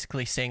Isabelle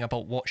basically saying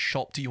about what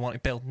shop do you want to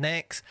build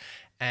next.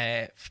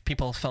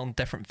 People found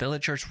different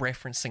villagers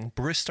referencing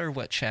Brewster,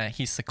 which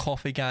he's the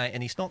coffee guy,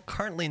 and he's not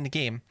currently in the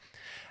game.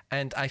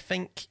 And I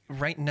think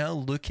right now,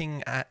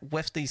 looking at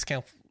with these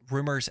kind of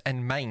rumors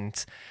in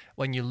mind,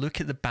 when you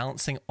look at the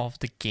balancing of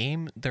the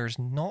game, there's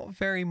not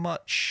very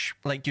much.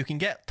 Like, you can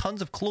get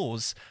tons of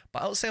clothes,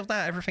 but outside of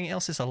that, everything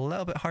else is a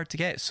little bit hard to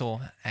get.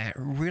 So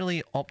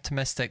really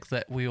optimistic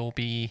that we will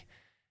be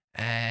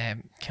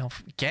kind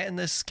of getting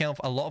this kind of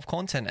a lot of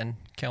content, and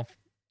kind of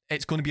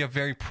it's going to be a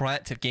very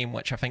proactive game,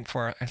 which I think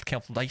for a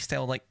kind of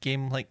lifestyle like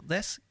game like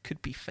this could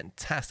be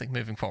fantastic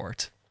moving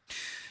forward.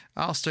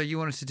 Alistair, you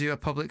wanted to do a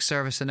public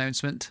service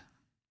announcement?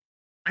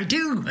 I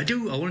do. I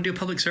want to do a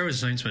public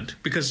service announcement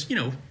because,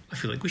 I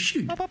feel like we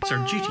should. It's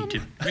our duty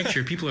to make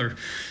sure people are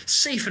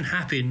safe and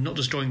happy and not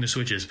destroying their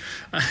Switches.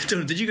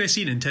 Did you guys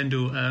see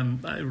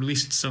Nintendo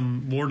released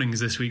some warnings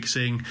this week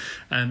saying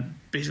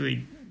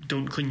basically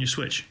don't clean your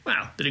Switch?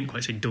 Well, they didn't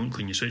quite say don't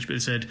clean your Switch, but they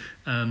said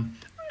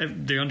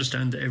they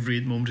understand that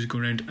every moment is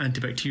going around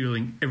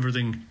antibacterialing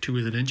everything to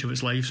within an inch of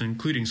its life,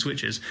 including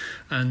Switches.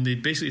 And they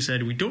basically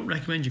said, we don't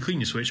recommend you clean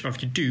your Switch, or if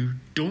you do,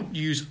 don't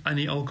use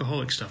any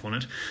alcoholic stuff on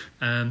it,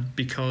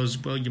 because,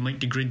 well, you might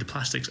degrade the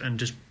plastics and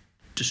just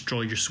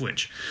destroy your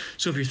Switch.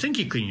 So if you're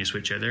thinking of cleaning your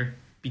Switch out there,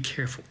 be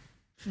careful.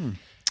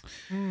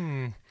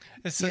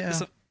 It's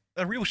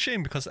a real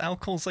shame, because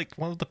alcohol's like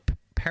one of the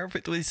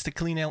perfect ways to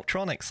clean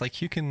electronics.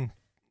 Like, you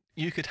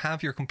could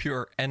have your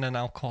computer in an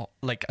alcohol,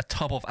 like a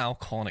tub of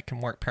alcohol, and it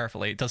can work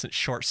perfectly. It doesn't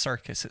short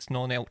circuits. It's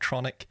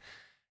non-electronic.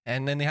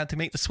 And then they had to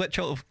make the Switch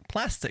out of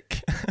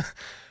plastic.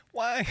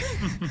 Why?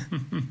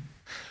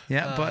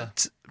 Yeah,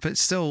 but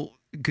still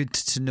good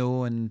to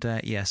know, and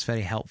yes,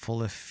 very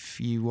helpful if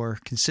you were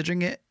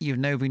considering it. You've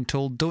now been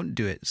told don't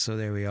do it, so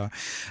there we are.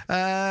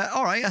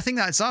 All right, I think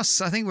that's us.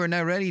 I think we're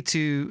now ready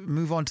to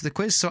move on to the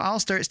quiz. So,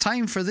 Alistair, it's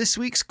time for this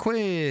week's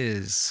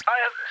quiz. I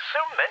have so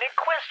many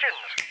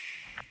questions.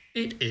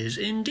 It is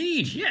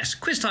indeed, yes,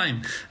 quiz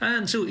time.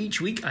 And so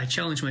each week I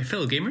challenge my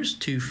fellow gamers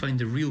to find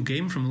the real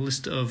game from a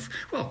list of,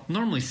 well,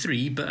 normally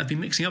 3, but I've been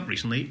mixing up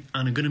recently,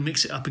 and I'm going to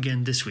mix it up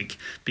again this week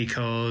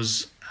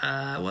because,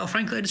 well,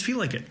 frankly, I just feel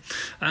like it.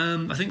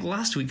 I think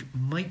last week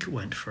Mike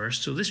went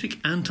first, so this week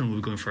Anton will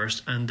be going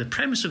first, and the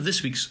premise of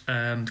this week's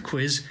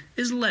quiz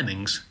is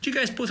Lemmings. Do you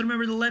guys both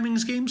remember the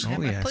Lemmings games? Oh,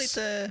 yes. I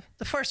played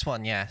the first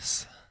one,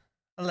 yes.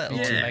 A little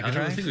Yeah, Mega I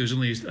Drive. think there was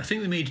only. I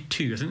think they made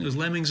 2. I think there was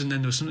Lemmings, and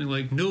then there was something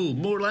like No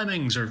More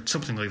Lemmings or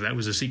something like that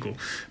was a sequel.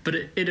 But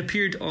it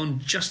appeared on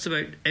just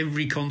about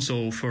every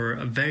console for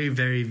a very,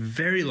 very,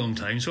 very long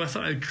time. So I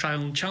thought I'd try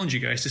and challenge you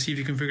guys to see if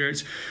you can figure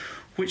out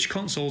which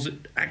consoles it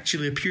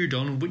actually appeared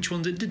on and which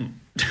ones it didn't.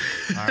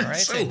 All right.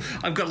 So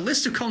I've got a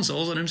list of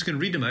consoles, and I'm just going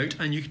to read them out,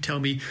 and you can tell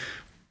me,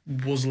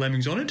 was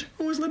Lemmings on it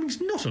or was Lemmings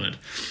not on it?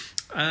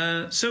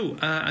 So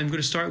I'm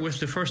going to start with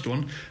the first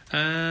one,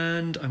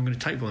 and I'm going to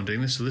type while I'm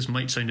doing this, so this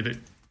might sound a bit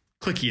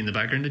clicky in the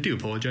background. I do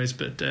apologise,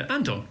 but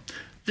Anton,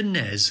 the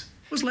NES.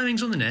 Was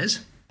Lemmings on the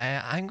NES?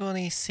 I'm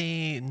going to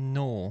say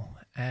no.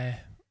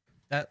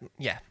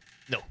 Yeah,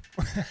 no.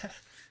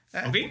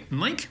 Okay,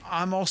 Mike?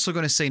 I'm also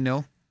going to say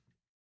no.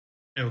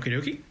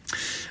 Okie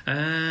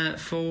dokie.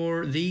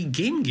 For the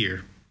Game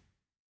Gear.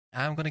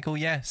 I'm going to go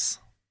yes.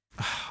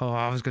 Oh,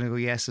 I was going to go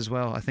yes as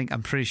well.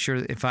 I'm pretty sure.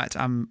 In fact,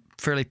 I'm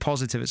fairly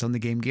positive it's on the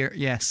Game Gear.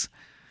 Yes.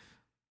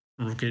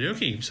 Okie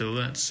dokie. So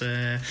that's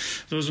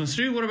those ones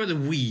through. What about the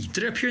Wii?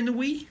 Did it appear in the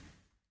Wii?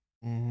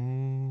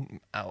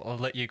 I'll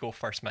let you go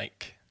first,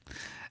 Mike.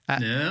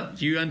 No,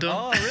 you, Anton.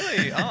 Oh,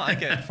 really? Oh, I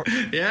get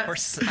Yeah.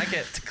 first. I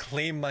get to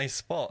claim my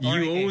spot. You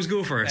Alrighty. always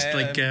go first,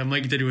 like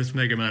Mike did with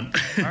Mega Man.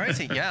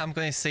 Alrighty, yeah, I'm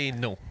going to say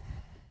no.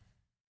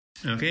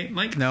 Okay,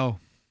 Mike? No.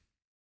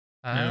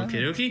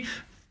 Okay, dokie.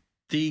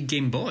 The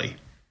Game Boy.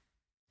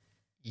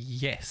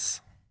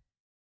 Yes.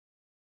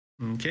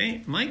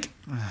 Okay, Mike?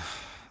 I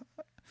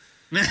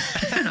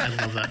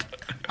love that.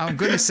 I'm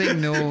going to say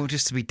no,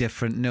 just to be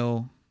different.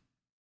 No.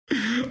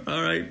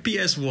 All right,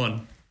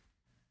 PS1.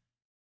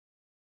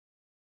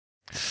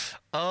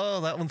 Oh,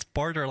 that one's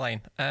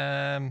borderline.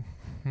 I'm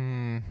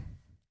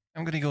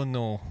going to go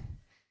no.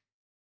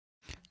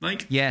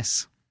 Mike?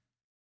 Yes.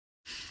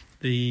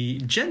 The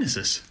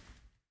Genesis.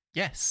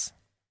 Yes.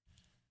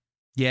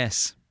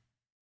 Yes.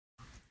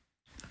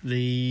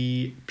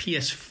 The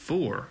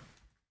PS4.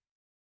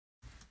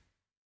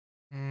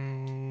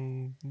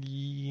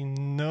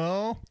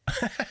 No.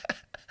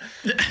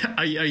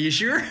 Are you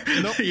sure?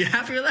 Nope. Are you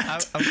happy with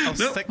that? I'll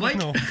Nope, stick Mike?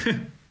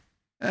 with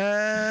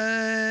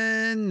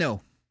no.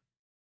 No.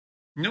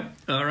 Nope.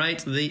 All right,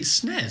 the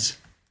SNES.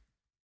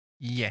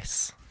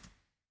 Yes.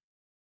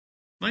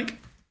 Mike?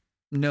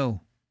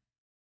 No.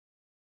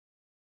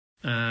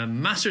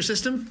 Master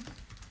System.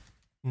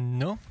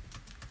 No.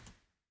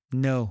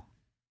 No.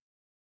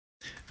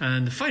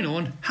 And the final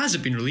one, has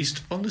it been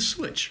released on the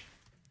Switch?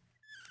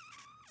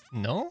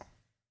 No.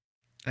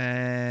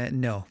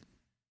 No.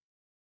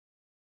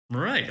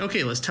 Right,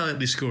 okay, let's tally up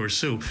these scores.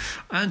 So,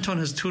 Anton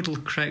has a total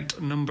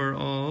correct number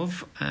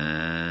of...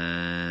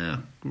 Anton's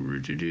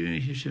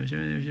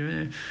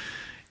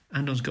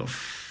got...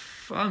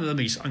 I'm going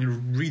to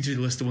read through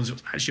the list of ones that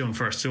was actually on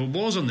first. So, it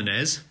was on the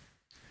NES,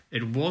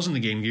 it was on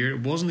the Game Gear,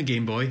 it was on the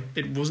Game Boy,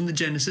 it was on the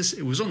Genesis,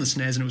 it was on the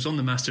SNES, and it was on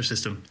the Master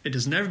System. It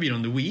has never been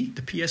on the Wii,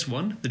 the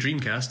PS1, the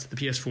Dreamcast, the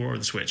PS4, or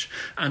the Switch.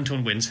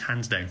 Anton wins,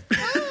 hands down.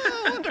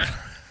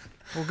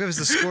 Well, give us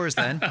the scores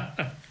then.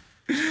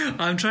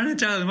 I'm trying to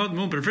tell them at the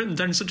moment, but I've written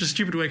down in such a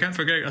stupid way I can't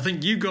figure out. I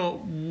think you got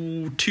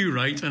 2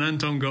 right and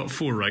Anton got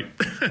 4 right.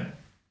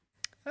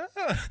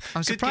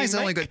 I'm surprised I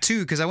only got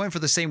 2 because I went for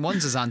the same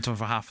ones as Anton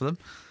for half of them.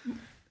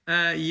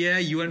 Yeah,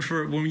 you went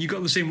for... When you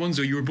got the same ones,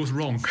 though, you were both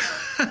wrong.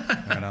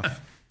 Fair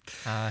enough.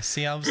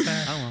 See, I was Oh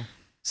well.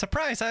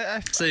 surprised.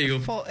 I There you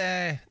go. thought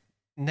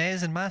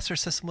NES and Master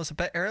System was a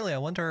bit early. I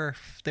wonder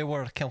if they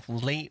were kind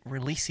of late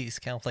releases,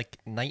 kind of like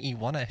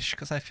 91-ish,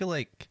 because I feel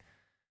like...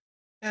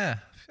 Yeah,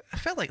 I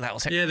felt like that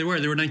was it. Yeah, they were.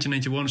 They were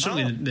 1991.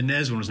 Certainly Oh. the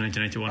NES one was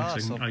 1991. Oh,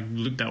 so so- I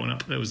looked that one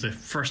up. That was the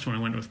first one I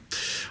went with.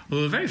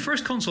 Although the very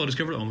first console I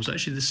discovered it on was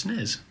actually the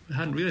SNES. I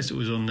hadn't realised it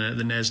was on the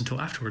NES until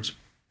afterwards.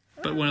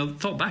 But when I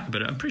thought back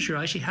about it, I'm pretty sure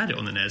I actually had it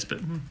on the NES, but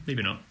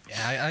maybe not.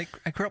 Yeah,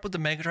 I grew up with the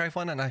Mega Drive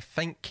one, and I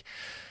think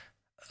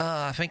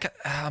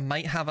I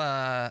might have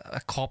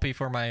a copy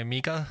for my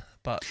Amiga,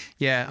 but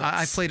Yeah,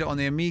 I played it on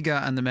the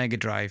Amiga and the Mega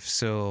Drive,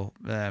 so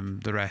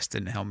the rest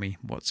didn't help me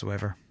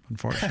whatsoever,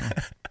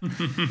 unfortunately. Oh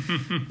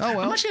I'm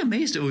well. actually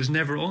amazed it was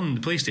never on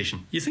the PlayStation.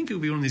 You'd think it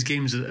would be one of these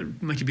games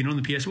that might have been on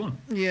the PS1.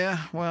 Yeah,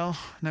 well,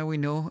 now we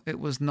know it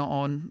was not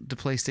on the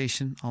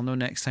PlayStation. I'll know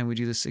next time we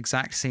do this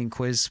exact same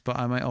quiz, but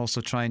I might also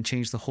try and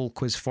change the whole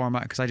quiz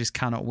format because I just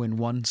cannot win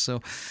one.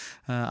 So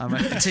I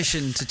might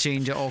petition to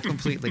change it all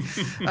completely.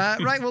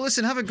 Right, well,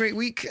 listen, have a great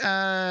week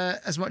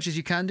as much as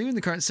you can do in the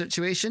current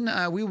situation.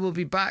 We will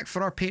be back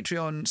for our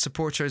Patreon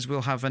supporters.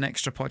 We'll have an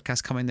extra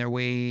podcast coming their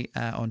way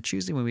on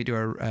Tuesday when we do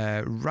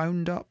our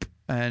roundup.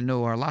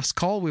 Our last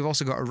call. We've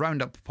also got a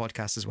roundup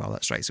podcast as well.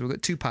 That's right. So we've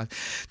got two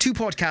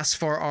podcasts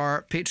for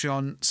our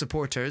Patreon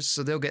supporters.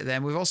 So they'll get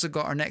them. We've also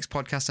got our next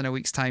podcast in a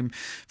week's time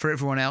for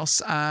everyone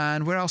else.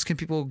 And where else can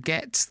people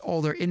get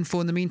all their info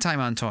in the meantime,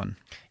 Anton?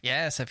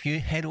 yes, if you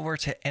head over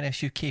to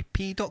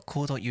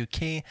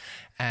nsukp.co.uk,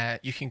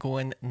 you can go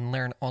in and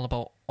learn all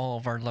about all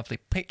of our lovely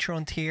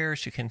Patreon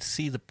tiers. You can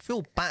see the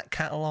full back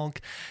catalogue,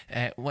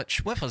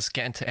 which with us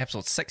getting to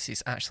episode 60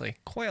 is actually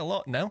quite a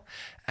lot now.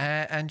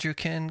 And you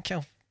can kind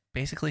of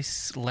basically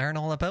learn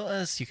all about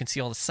us. You can see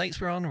all the sites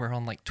we're on. We're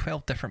on like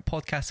 12 different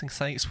podcasting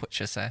sites,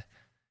 which is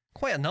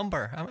quite a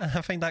number.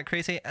 I find that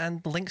crazy.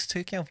 And links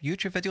to kind of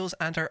YouTube videos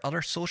and our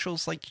other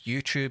socials like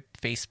YouTube,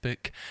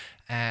 Facebook,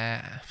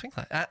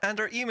 and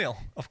our email,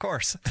 of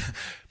course,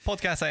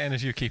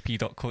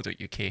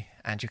 podcast@nsukp.co.uk.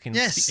 And you can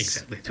Yes.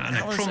 Exactly. And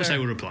I promise I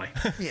will reply.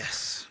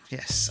 Yes,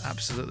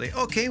 absolutely.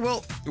 Okay,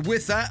 well,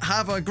 with that,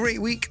 have a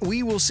great week.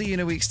 We will see you in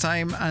a week's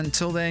time.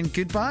 Until then,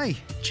 goodbye.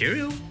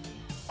 Cheerio.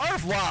 Au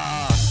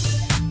revoir.